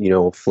that,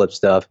 will flip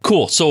stuff.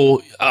 Cool.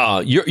 So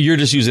you're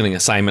just using an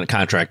assignment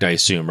contract, I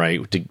assume,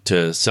 right,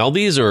 to sell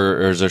these,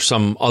 or is there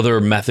some other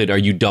method? Are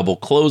you double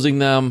closing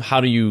them? How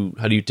do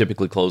you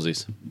typically close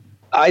these?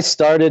 I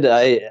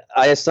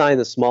assigned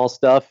the small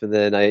stuff, and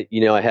then I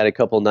had a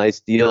couple nice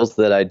deals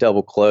that I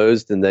double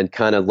closed, and then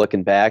kind of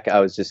looking back, I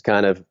was just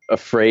kind of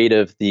afraid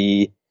of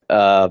the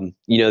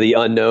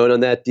unknown on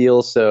that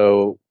deal.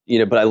 So,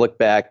 but I look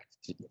back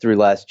through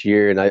last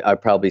year, and I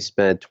probably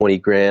spent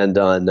 $20,000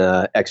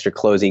 on extra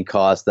closing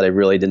costs that I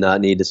really did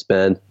not need to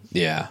spend.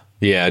 Yeah.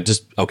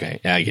 Just, okay.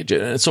 I get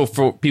you. So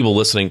for people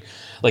listening,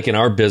 like in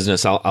our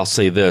business, I'll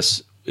say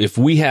this: if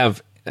we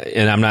have,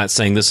 and I'm not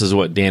saying this is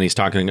what Danny's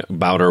talking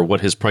about or what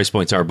his price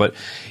points are, but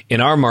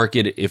in our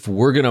market, if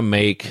we're going to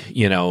make,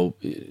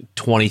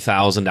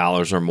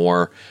 $20,000 or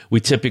more, we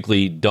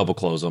typically double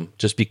close them,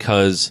 just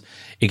because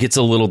it gets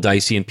a little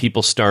dicey and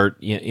people start,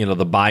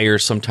 the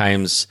buyers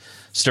sometimes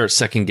start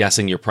second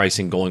guessing your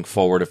pricing going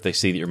forward if they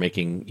see that you're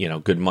making,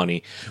 good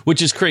money,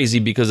 which is crazy,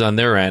 because on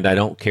their end, I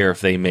don't care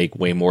if they make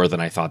way more than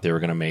I thought they were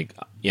going to make.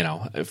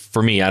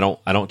 For me, I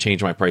don't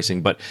change my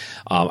pricing, but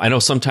I know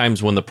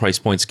sometimes when the price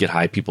points get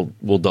high, people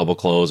will double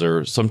close,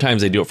 or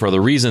sometimes they do it for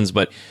other reasons.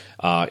 But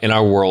in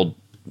our world,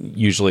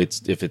 usually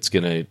it's if it's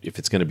gonna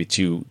be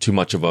too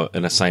much of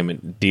an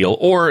assignment deal,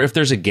 or if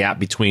there's a gap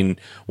between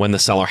when the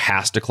seller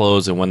has to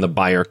close and when the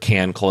buyer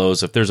can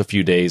close. If there's a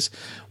few days,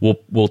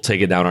 we'll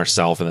take it down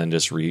ourselves and then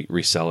just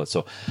resell it.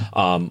 So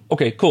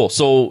okay, cool.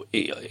 So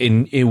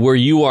in where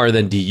you are,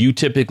 then do you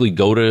typically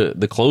go to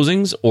the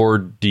closings,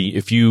 or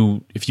if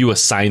you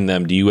assign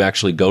them, do you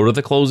actually go to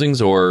the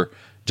closings, or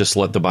just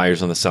let the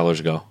buyers and the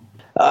sellers go?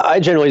 I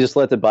generally just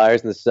let the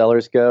buyers and the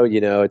sellers go.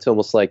 It's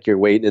almost like you're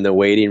waiting in the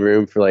waiting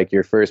room for like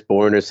your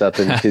firstborn or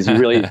something, because you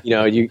really,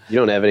 you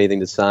don't have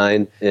anything to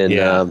sign.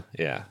 And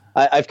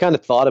I've kind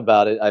of thought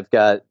about it. I've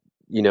got,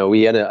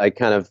 I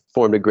kind of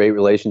formed a great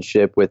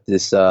relationship with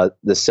this the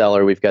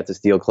seller. We've got this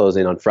deal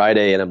closing on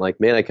Friday, and I'm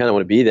like, man, I kind of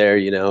want to be there,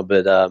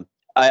 but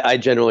I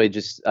generally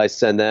I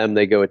send them.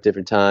 They go at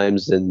different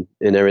times, and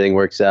everything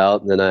works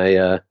out. And then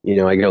I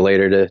go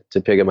later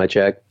to pick up my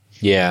check.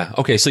 Yeah.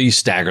 Okay. So you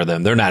stagger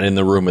them. They're not in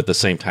the room at the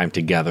same time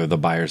together, the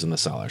buyers and the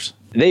sellers.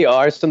 They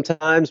are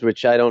sometimes,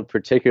 which I don't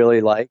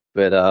particularly like.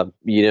 But,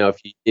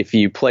 if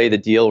you play the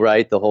deal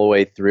right the whole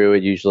way through,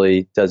 it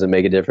usually doesn't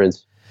make a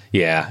difference.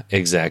 Yeah,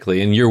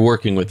 exactly. And you're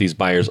working with these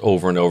buyers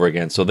over and over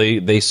again. So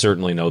they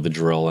certainly know the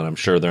drill. And I'm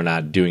sure they're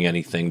not doing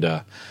anything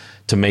to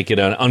make it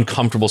an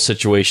uncomfortable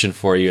situation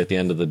for you at the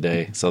end of the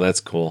day. So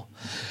that's cool.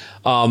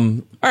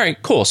 All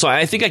right, cool. So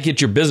I think I get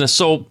your business.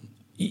 So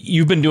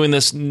you've been doing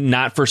this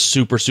not for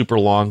super, super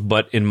long,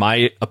 but in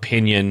my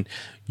opinion,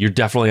 you're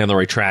definitely on the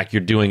right track.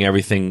 You're doing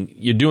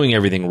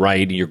everything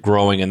right. You're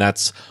growing, and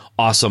that's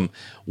awesome.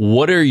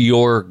 What are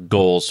your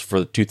goals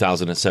for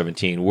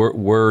 2017?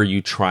 Where are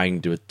you trying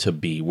to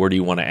be? Where do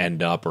you want to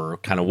end up, or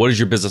kind of what is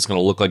your business going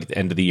to look like at the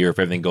end of the year if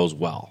everything goes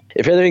well?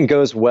 If everything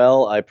goes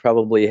well, I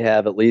probably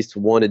have at least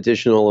one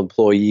additional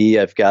employee.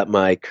 I've got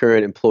my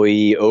current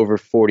employee over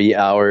 40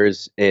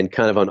 hours and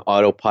kind of on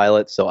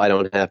autopilot, so I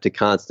don't have to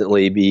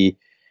constantly be,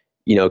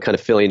 kind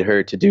of filling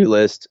her to-do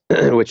list,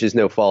 which is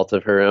no fault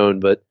of her own.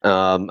 But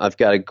I've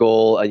got a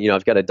goal,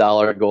 I've got a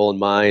dollar goal in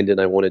mind, and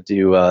I want to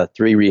do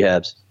 3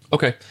 rehabs.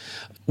 Okay.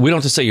 We don't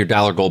have to say your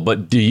dollar goal,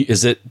 but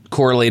is it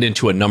correlated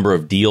to a number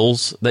of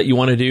deals that you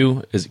want to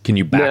do? Can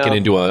you back it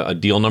into a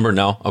deal number?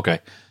 No? Okay.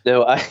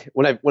 No,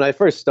 when I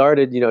first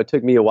started, it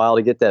took me a while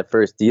to get that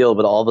first deal,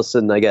 but all of a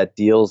sudden I got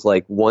deals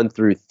like 1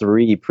 through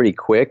 3 pretty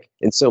quick.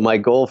 And so my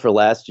goal for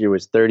last year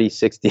was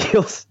 36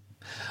 deals.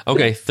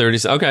 Okay.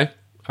 30. Okay.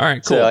 All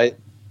right, cool. So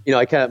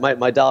I kind of,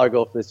 my dollar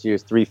goal for this year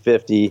is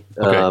 350.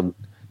 Okay.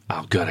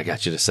 Oh, good. I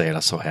got you to say it.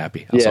 I'm so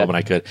happy. I was hoping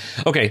I could.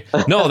 Okay.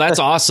 No, that's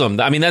awesome.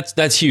 I mean,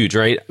 that's huge,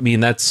 right? I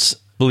mean,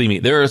 believe me,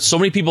 there are so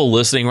many people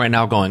listening right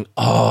now going,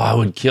 oh, I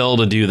would kill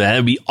to do that.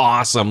 It'd be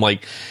awesome.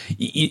 Like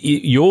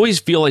you always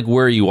feel like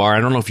where you are.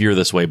 I don't know if you're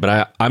this way,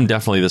 but I'm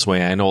definitely this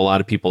way. I know a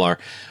lot of people are.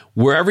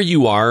 Wherever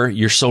you are,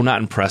 you're so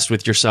not impressed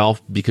with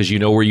yourself because you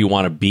know where you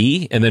want to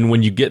be. And then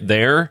when you get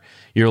there,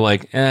 you're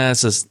like,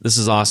 this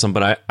is awesome,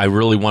 but I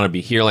really want to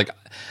be here. Like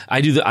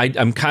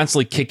I'm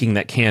constantly kicking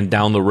that can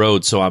down the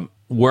road. So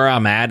where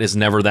I'm at is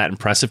never that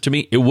impressive to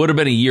me. It would have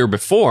been a year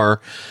before,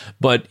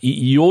 but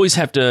you always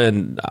have to,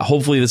 and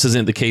hopefully this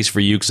isn't the case for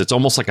you, because it's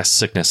almost like a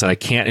sickness and I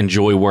can't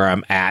enjoy where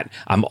I'm at.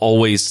 I'm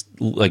always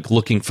like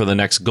looking for the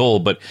next goal,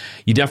 but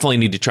you definitely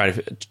need to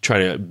try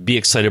to be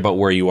excited about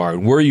where you are.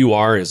 And where you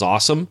are is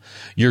awesome.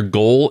 Your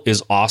goal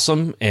is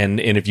awesome. And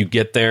if you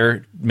get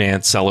there,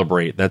 man,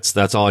 celebrate.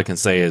 That's all I can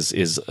say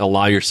is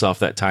allow yourself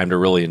that time to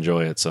really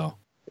enjoy it. So.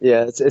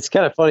 Yeah, it's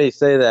kind of funny you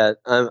say that.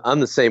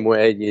 I'm the same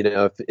way.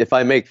 If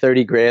I make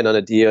 30 grand on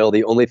a deal,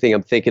 the only thing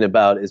I'm thinking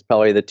about is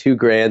probably the 2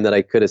 grand that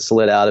I could have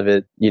slid out of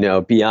it.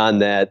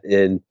 Beyond that,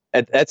 and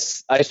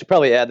I should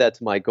probably add that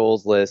to my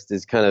goals list.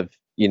 Is kind of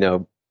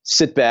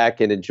sit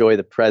back and enjoy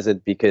the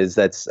present, because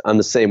I'm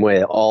the same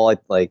way.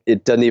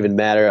 It doesn't even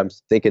matter. I'm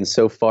thinking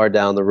so far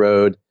down the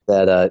road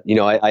that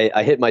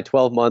I hit my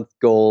 12-month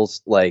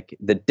goals like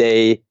the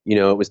day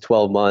it was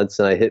 12 months,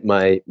 and I hit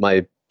my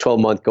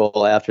 12-month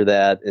goal after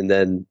that, and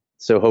then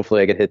so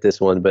hopefully I can hit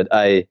this one. But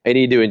I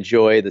need to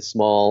enjoy the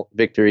small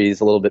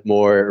victories a little bit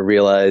more.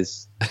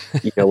 Realize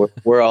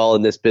we're all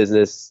in this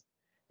business.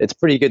 It's a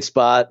pretty good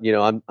spot.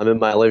 I'm in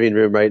my living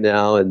room right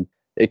now, and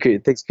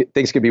things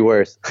could be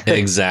worse.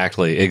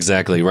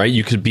 Exactly. Right.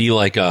 You could be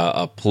like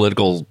a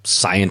political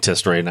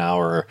scientist right now,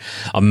 or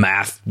a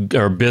math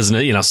or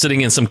business,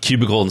 sitting in some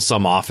cubicle in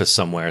some office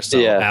somewhere. So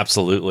yeah.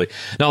 Absolutely.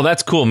 No,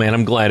 that's cool, man.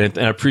 I'm glad. And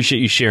I appreciate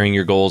you sharing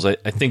your goals. I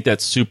think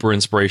that's super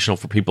inspirational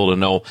for people to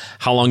know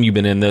how long you've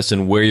been in this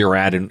and where you're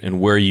at and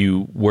where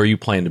you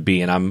plan to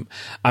be. And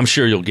I'm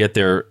sure you'll get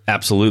there.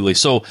 Absolutely.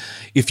 So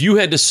if you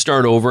had to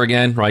start over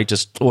again, right,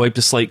 just wipe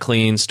the slate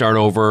clean, start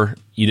over,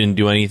 you didn't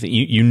do anything.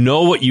 You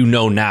know what you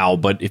know now,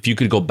 but if you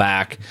could go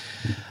back,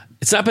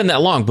 it's not been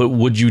that long, but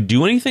would you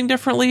do anything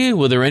differently?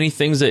 Were there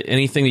anything that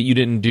you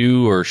didn't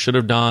do or should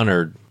have done,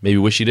 or maybe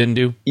wish you didn't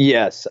do?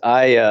 Yes.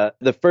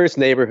 The first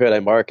neighborhood I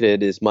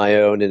marketed is my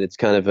own, and it's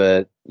kind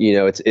of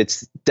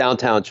it's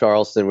downtown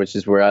Charleston, which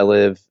is where I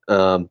live.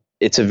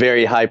 It's a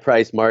very high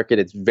price market.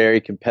 It's very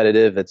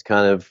competitive. It's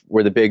kind of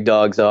where the big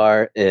dogs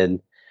are.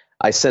 And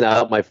I sent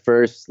out my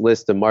first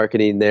list of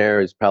marketing there.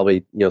 It was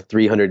probably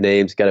 300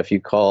 names, got a few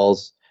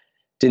calls,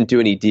 didn't do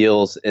any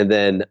deals. And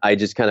then I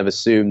just kind of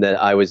assumed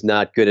that I was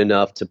not good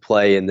enough to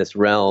play in this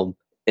realm.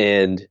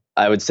 And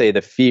I would say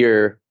the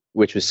fear,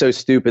 which was so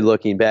stupid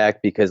looking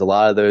back, because a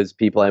lot of those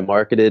people I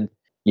marketed,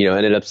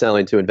 ended up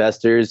selling to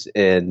investors,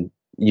 and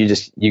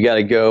you got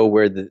to go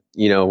where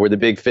the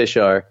big fish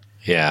are.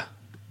 Yeah.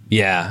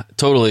 Yeah,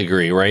 totally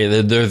agree. Right.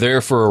 They're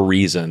there for a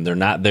reason. They're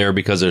not there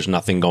because there's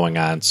nothing going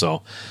on.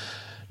 So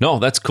no,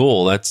 that's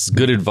cool. That's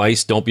good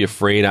advice. Don't be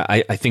afraid.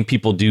 I think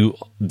people do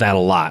that a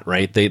lot,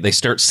 right? They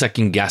start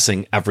second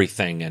guessing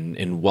everything,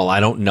 and well, I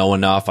don't know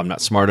enough. I'm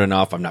not smart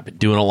enough. I've not been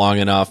doing it long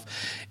enough,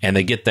 and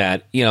they get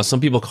that. Some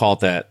people call it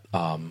that.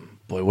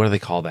 Boy, what do they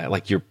call that?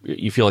 Like you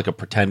feel like a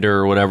pretender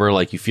or whatever.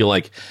 Like you feel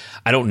like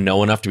I don't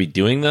know enough to be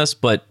doing this,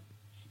 but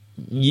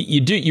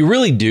you do. You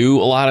really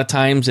do a lot of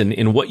times, and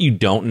in what you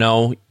don't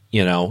know,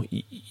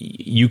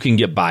 you can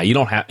get by. You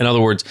don't have, in other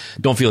words,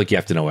 don't feel like you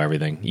have to know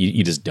everything.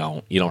 You just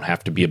don't. You don't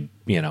have to be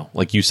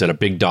like you said, a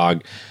big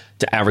dog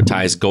to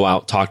advertise, go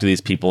out, talk to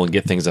these people and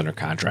get things under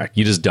contract.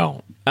 You just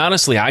don't.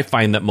 Honestly, I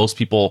find that most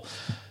people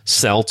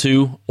sell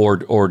to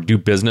or do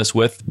business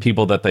with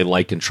people that they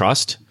like and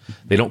trust.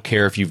 They don't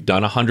care if you've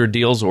done 100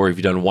 deals or if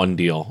you've done one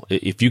deal.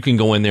 If you can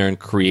go in there and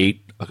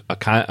create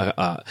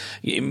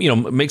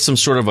make some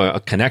sort of a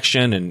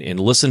connection and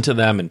listen to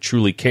them and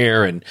truly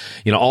care. And,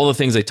 all the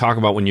things they talk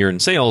about when you're in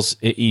sales,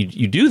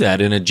 you do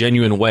that in a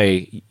genuine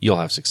way, you'll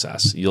have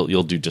success.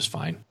 You'll do just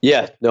fine.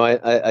 Yeah, no,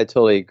 I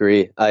totally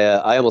agree.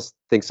 I almost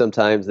think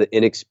sometimes the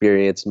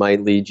inexperience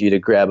might lead you to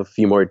grab a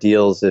few more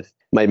deals,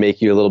 might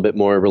make you a little bit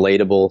more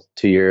relatable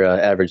to your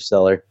average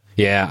seller.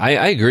 Yeah,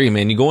 I agree,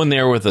 man. You go in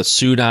there with a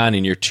suit on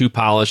and you're too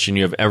polished and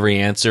you have every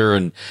answer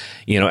and,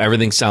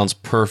 everything sounds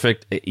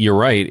perfect. You're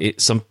right.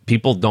 Some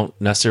people don't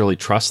necessarily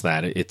trust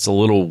that. It's a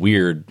little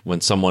weird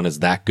when someone is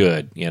that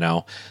good,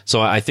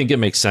 So I think it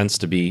makes sense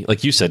to be,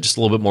 like you said, just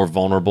a little bit more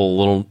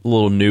vulnerable, a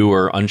little new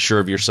or unsure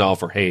of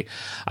yourself, or, hey,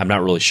 I'm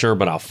not really sure,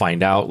 but I'll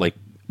find out. Like,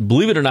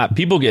 believe it or not,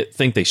 people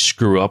think they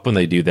screw up when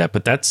they do that,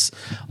 but that's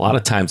a lot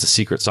of times the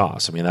secret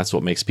sauce. I mean, that's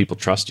what makes people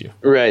trust you.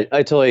 Right.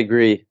 I totally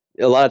agree.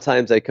 A lot of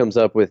times that comes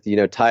up with,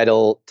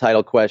 title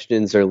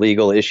questions or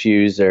legal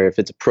issues, or if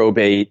it's a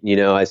probate,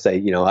 I say,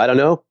 I don't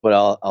know, but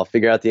I'll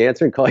figure out the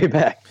answer and call you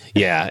back.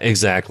 Yeah,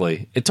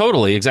 exactly.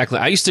 Exactly.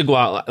 I used to go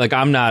out,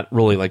 I'm not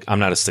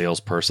a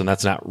salesperson.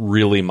 That's not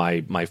really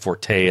my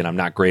forte, and I'm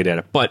not great at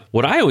it. But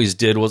what I always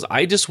did was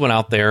I just went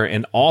out there,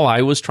 and all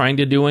I was trying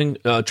to do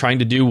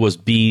was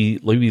be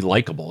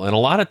likable. And a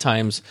lot of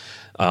times,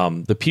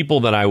 the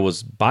people that I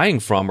was buying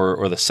from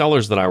or the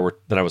sellers that I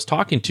was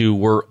talking to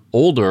were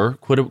older,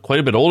 quite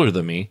a bit older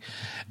than me.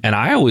 And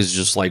I always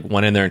just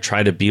went in there and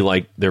tried to be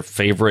like their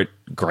favorite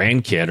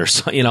grandkid or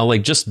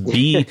something, just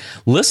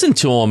listen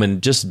to them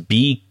and just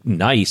be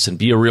nice and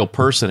be a real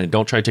person and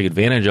don't try to take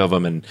advantage of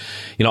them and,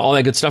 all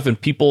that good stuff. And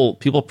people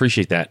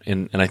appreciate that.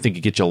 And I think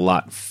it gets you a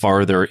lot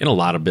farther in a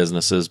lot of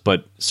businesses,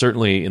 but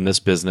certainly in this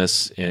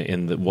business,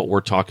 what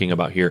we're talking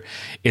about here,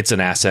 it's an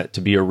asset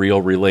to be a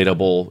real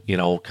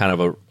relatable, kind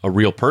of a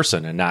real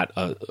person and not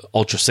a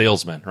ultra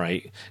salesman,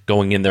 right?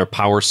 Going in their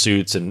power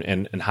suits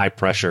and high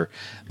pressure.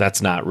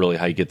 That's not really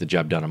how you get the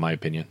job done, in my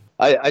opinion.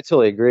 I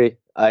totally agree.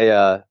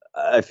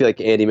 I feel like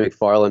Andy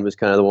McFarland was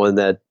kind of the one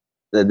that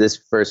this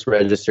first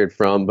registered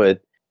from,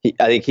 but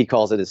I think he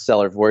calls it a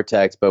seller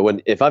vortex.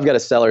 But if I've got a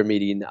seller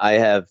meeting, I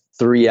have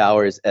 3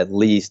 hours at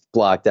least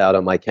blocked out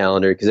on my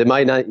calendar, because it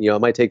might not, it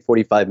might take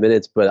 45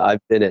 minutes, but I've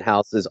been at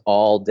houses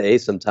all day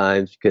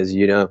sometimes because,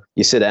 you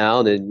sit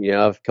down and,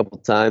 a couple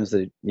of times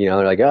that,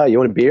 they're like, oh, you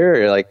want a beer? Or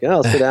you're like, oh,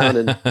 I'll sit down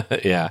and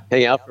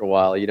hang out for a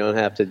while. You don't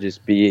have to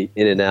just be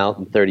in and out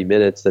in 30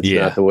 minutes. That's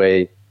not the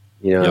way,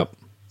 Yep.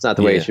 It's not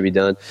the way it should be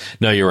done.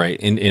 No, you're right.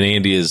 And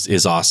Andy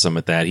is awesome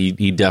at that.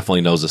 He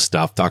definitely knows his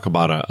stuff. Talk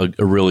about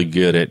a really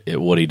good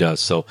at what he does.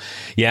 So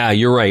yeah,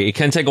 you're right. It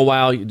can take a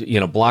while,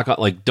 block out,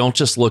 don't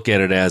just look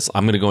at it as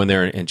I'm going to go in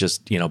there and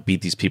just,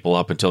 beat these people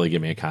up until they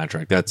give me a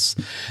contract.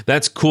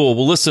 That's cool.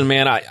 Well, listen,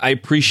 man, I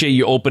appreciate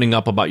you opening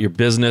up about your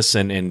business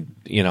and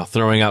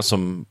throwing out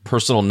some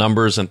personal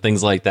numbers and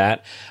things like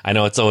that. I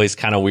know it's always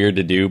kind of weird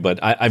to do, but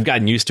I've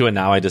gotten used to it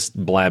now. I just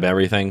blab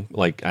everything.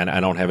 I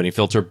don't have any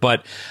filter,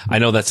 but I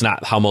know that's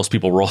not how most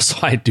people roll. So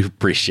I do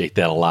appreciate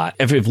that a lot.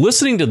 If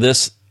listening to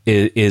this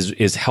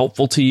is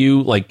helpful to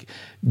you,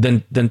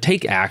 then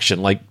take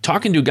action.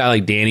 Talking to a guy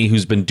like Danny,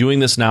 who's been doing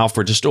this now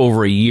for just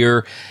over a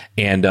year,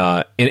 and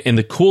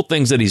the cool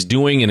things that he's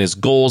doing and his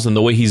goals and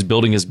the way he's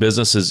building his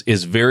business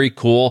is very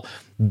cool.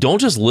 Don't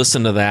just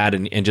listen to that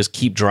and just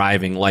keep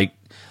driving.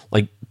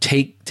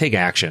 Take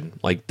action.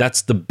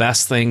 That's the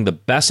best thing. The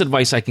best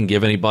advice I can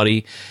give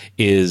anybody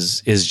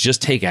is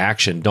just take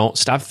action. Don't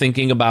stop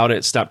thinking about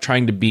it. Stop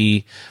trying to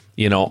be,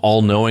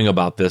 all knowing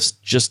about this.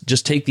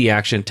 Just take the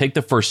action, take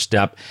the first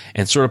step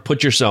and sort of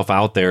put yourself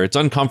out there. It's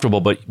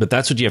uncomfortable, but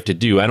that's what you have to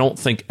do. I don't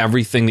think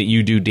everything that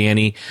you do,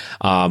 Danny,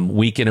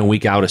 week in and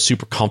week out is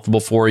super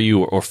comfortable for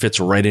you or fits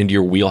right into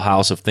your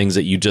wheelhouse of things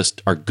that you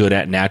just are good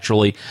at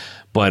naturally.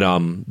 But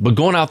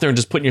going out there and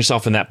just putting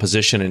yourself in that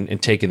position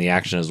and taking the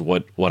action is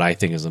what I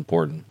think is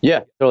important.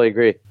 Yeah, totally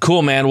agree.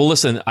 Cool, man. Well,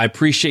 listen, I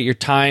appreciate your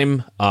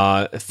time.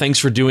 Thanks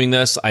for doing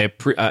this.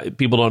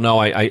 People don't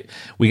know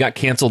we got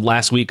canceled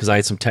last week because I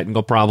had some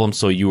technical problems.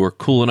 So you were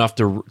cool enough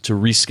to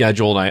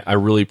reschedule, and I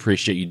really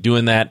appreciate you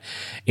doing that.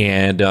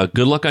 And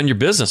good luck on your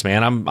business,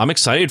 man. I'm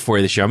excited for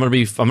you this year. I'm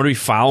gonna be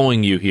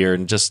following you here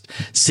and just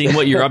seeing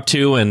what you're up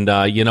to. And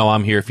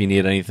I'm here if you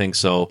need anything.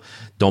 So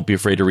don't be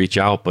afraid to reach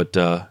out. But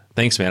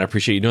thanks, man. I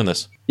appreciate you doing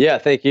this. Yeah,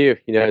 thank you.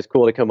 It's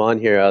cool to come on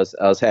here. I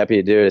was happy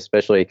to do it,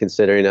 especially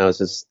considering I was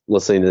just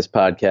listening to this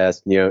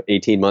podcast,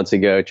 18 months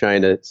ago,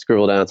 trying to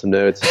scribble down some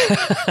notes.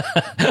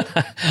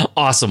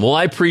 Awesome. Well,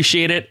 I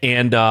appreciate it,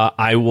 and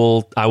I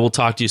will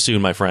talk to you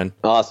soon, my friend.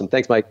 Awesome.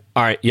 Thanks, Mike.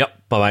 All right.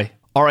 Yep. Bye-bye.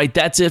 All right,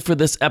 that's it for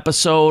this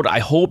episode. I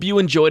hope you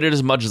enjoyed it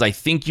as much as I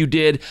think you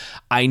did.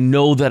 I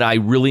know that I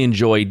really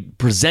enjoyed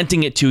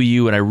presenting it to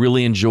you, and I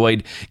really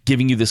enjoyed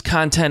giving you this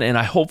content, and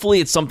hopefully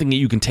it's something that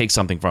you can take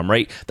something from,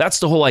 right? That's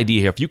the whole idea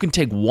here. If you can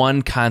take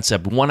one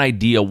concept, one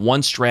idea,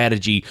 one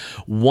strategy,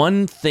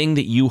 one thing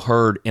that you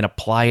heard and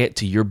apply it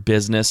to your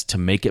business to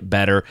make it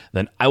better,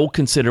 then I will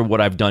consider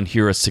what I've done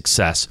here a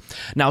success.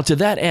 Now, to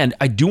that end,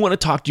 I do want to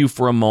talk to you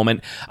for a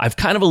moment. I've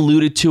kind of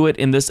alluded to it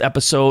in this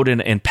episode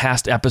and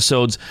past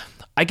episodes.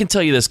 I can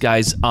tell you this,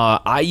 guys.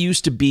 I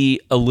used to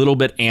be a little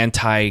bit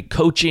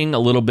anti-coaching, a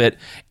little bit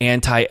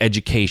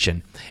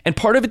anti-education. And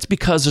part of it's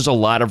because there's a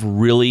lot of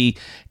really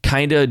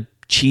kind of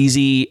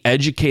cheesy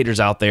educators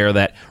out there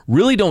that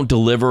really don't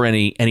deliver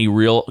any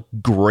real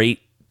great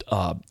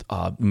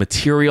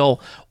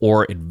material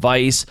or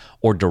advice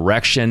or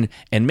direction,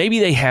 and maybe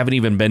they haven't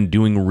even been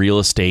doing real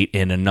estate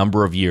in a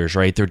number of years,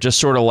 right? They're just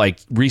sort of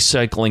like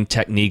recycling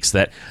techniques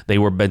that they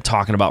were been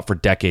talking about for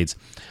decades.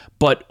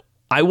 But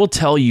I will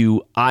tell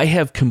you, I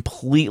have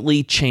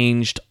completely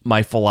changed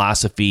my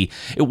philosophy.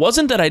 It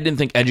wasn't that I didn't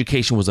think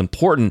education was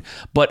important,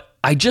 but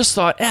I just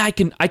thought, I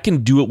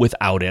can do it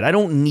without it. I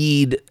don't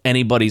need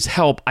anybody's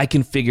help. I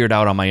can figure it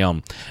out on my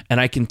own. And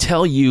I can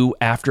tell you,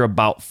 after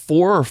about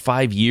 4 or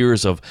 5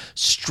 years of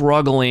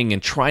struggling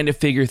and trying to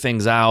figure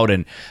things out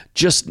and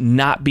just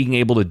not being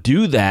able to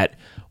do that,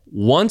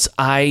 once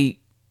I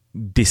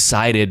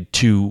decided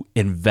to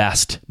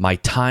invest my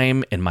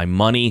time and my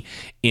money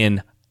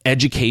in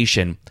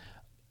education,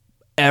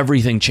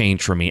 everything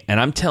changed for me. And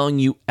I'm telling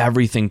you,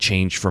 everything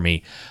changed for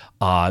me.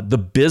 The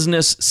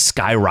business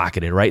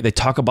skyrocketed, right? They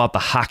talk about the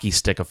hockey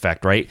stick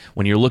effect, right?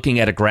 When you're looking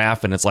at a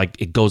graph and it's like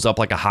it goes up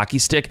like a hockey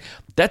stick.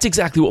 That's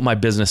exactly what my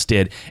business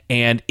did.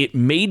 And it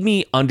made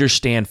me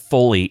understand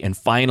fully and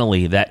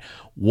finally that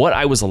what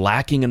I was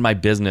lacking in my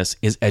business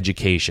is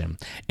education.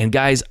 And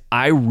guys,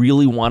 I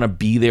really want to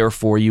be there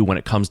for you when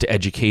it comes to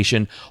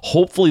education.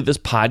 Hopefully this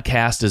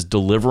podcast is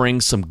delivering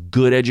some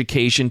good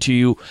education to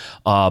you.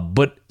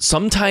 But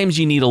sometimes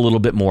you need a little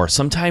bit more.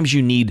 Sometimes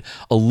you need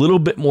a little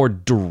bit more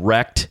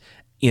direct,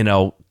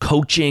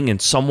 coaching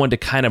and someone to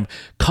kind of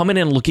come in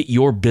and look at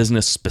your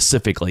business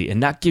specifically and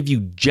not give you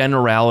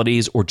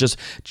generalities or just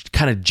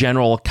kind of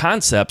general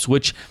concepts,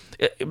 which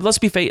let's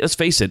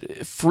face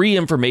it, free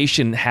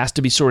information has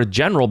to be sort of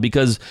general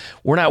because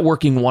we're not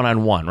working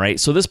one-on-one, right?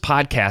 So this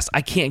podcast,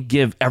 I can't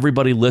give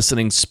everybody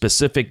listening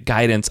specific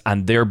guidance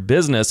on their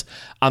business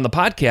on the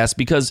podcast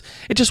because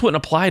it just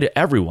wouldn't apply to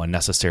everyone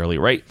necessarily,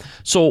 right?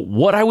 So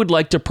what I would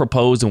like to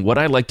propose and what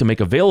I'd like to make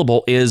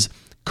available is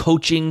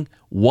coaching,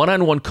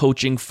 one-on-one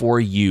coaching for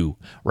you,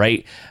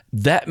 right?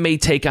 That may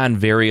take on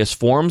various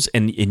forms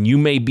and you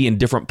may be in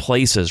different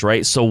places,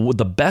 right? So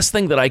the best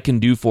thing that I can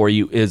do for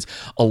you is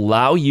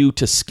allow you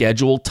to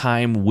schedule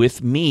time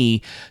with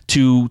me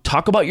to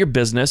talk about your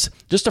business,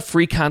 just a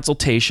free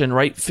consultation,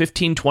 right?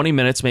 15, 20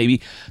 minutes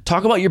maybe.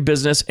 Talk about your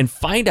business and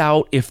find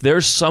out if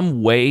there's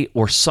some way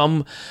or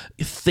some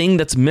thing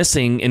that's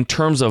missing in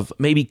terms of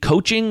maybe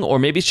coaching, or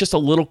maybe it's just a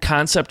little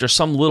concept or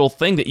some little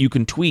thing that you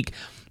can tweak.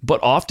 But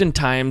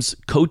oftentimes,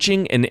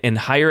 coaching and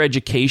higher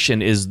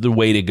education is the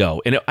way to go.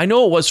 And I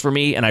know it was for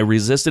me, and I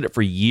resisted it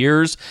for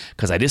years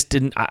because I just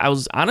didn't. I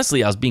was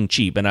being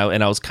cheap, and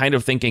I was kind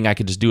of thinking I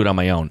could just do it on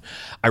my own.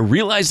 I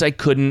realized I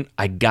couldn't.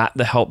 I got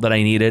the help that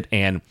I needed,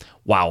 and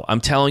wow, I'm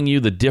telling you,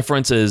 the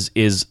difference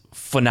is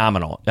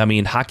phenomenal. I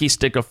mean, hockey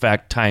stick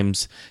effect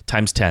times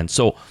 10.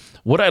 So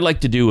what I'd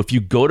like to do, if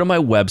you go to my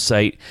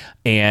website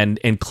and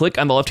click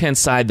on the left-hand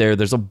side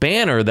there's a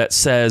banner that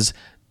says,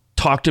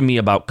 talk to me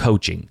about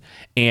coaching.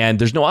 And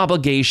there's no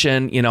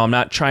obligation. I'm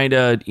not trying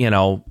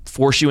to,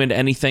 force you into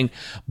anything,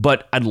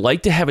 but I'd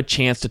like to have a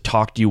chance to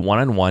talk to you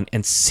one-on-one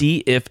and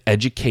see if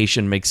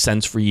education makes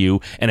sense for you.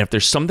 And if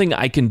there's something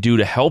I can do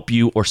to help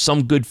you or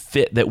some good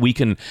fit that we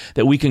can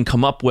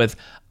come up with,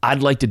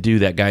 I'd like to do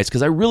that, guys,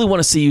 because I really want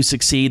to see you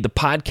succeed. The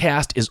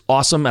podcast is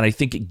awesome, and I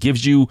think it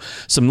gives you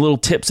some little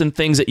tips and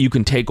things that you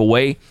can take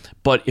away.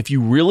 But if you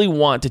really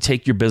want to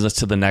take your business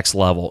to the next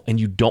level and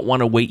you don't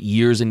want to wait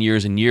years and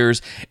years and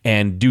years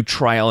and do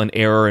trial and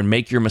error and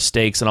make your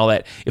mistakes and all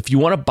that, if you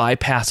want to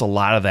bypass a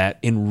lot of that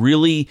and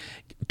really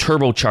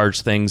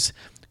turbocharge things,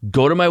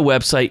 go to my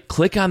website,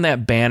 click on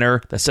that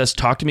banner that says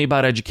talk to me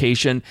about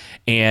education,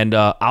 and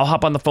I'll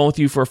hop on the phone with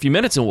you for a few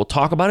minutes and we'll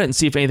talk about it and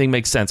see if anything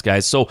makes sense,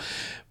 guys. So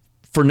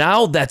for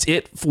now, that's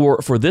it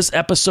for this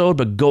episode,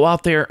 but go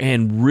out there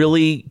and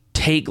really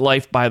take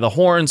life by the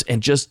horns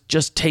and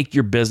just take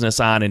your business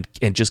on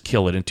and just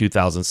kill it in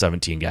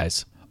 2017,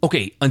 guys.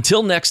 Okay,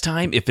 until next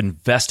time, if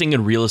investing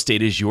in real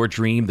estate is your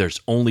dream,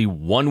 there's only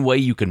one way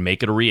you can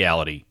make it a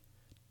reality.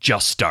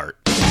 Just start.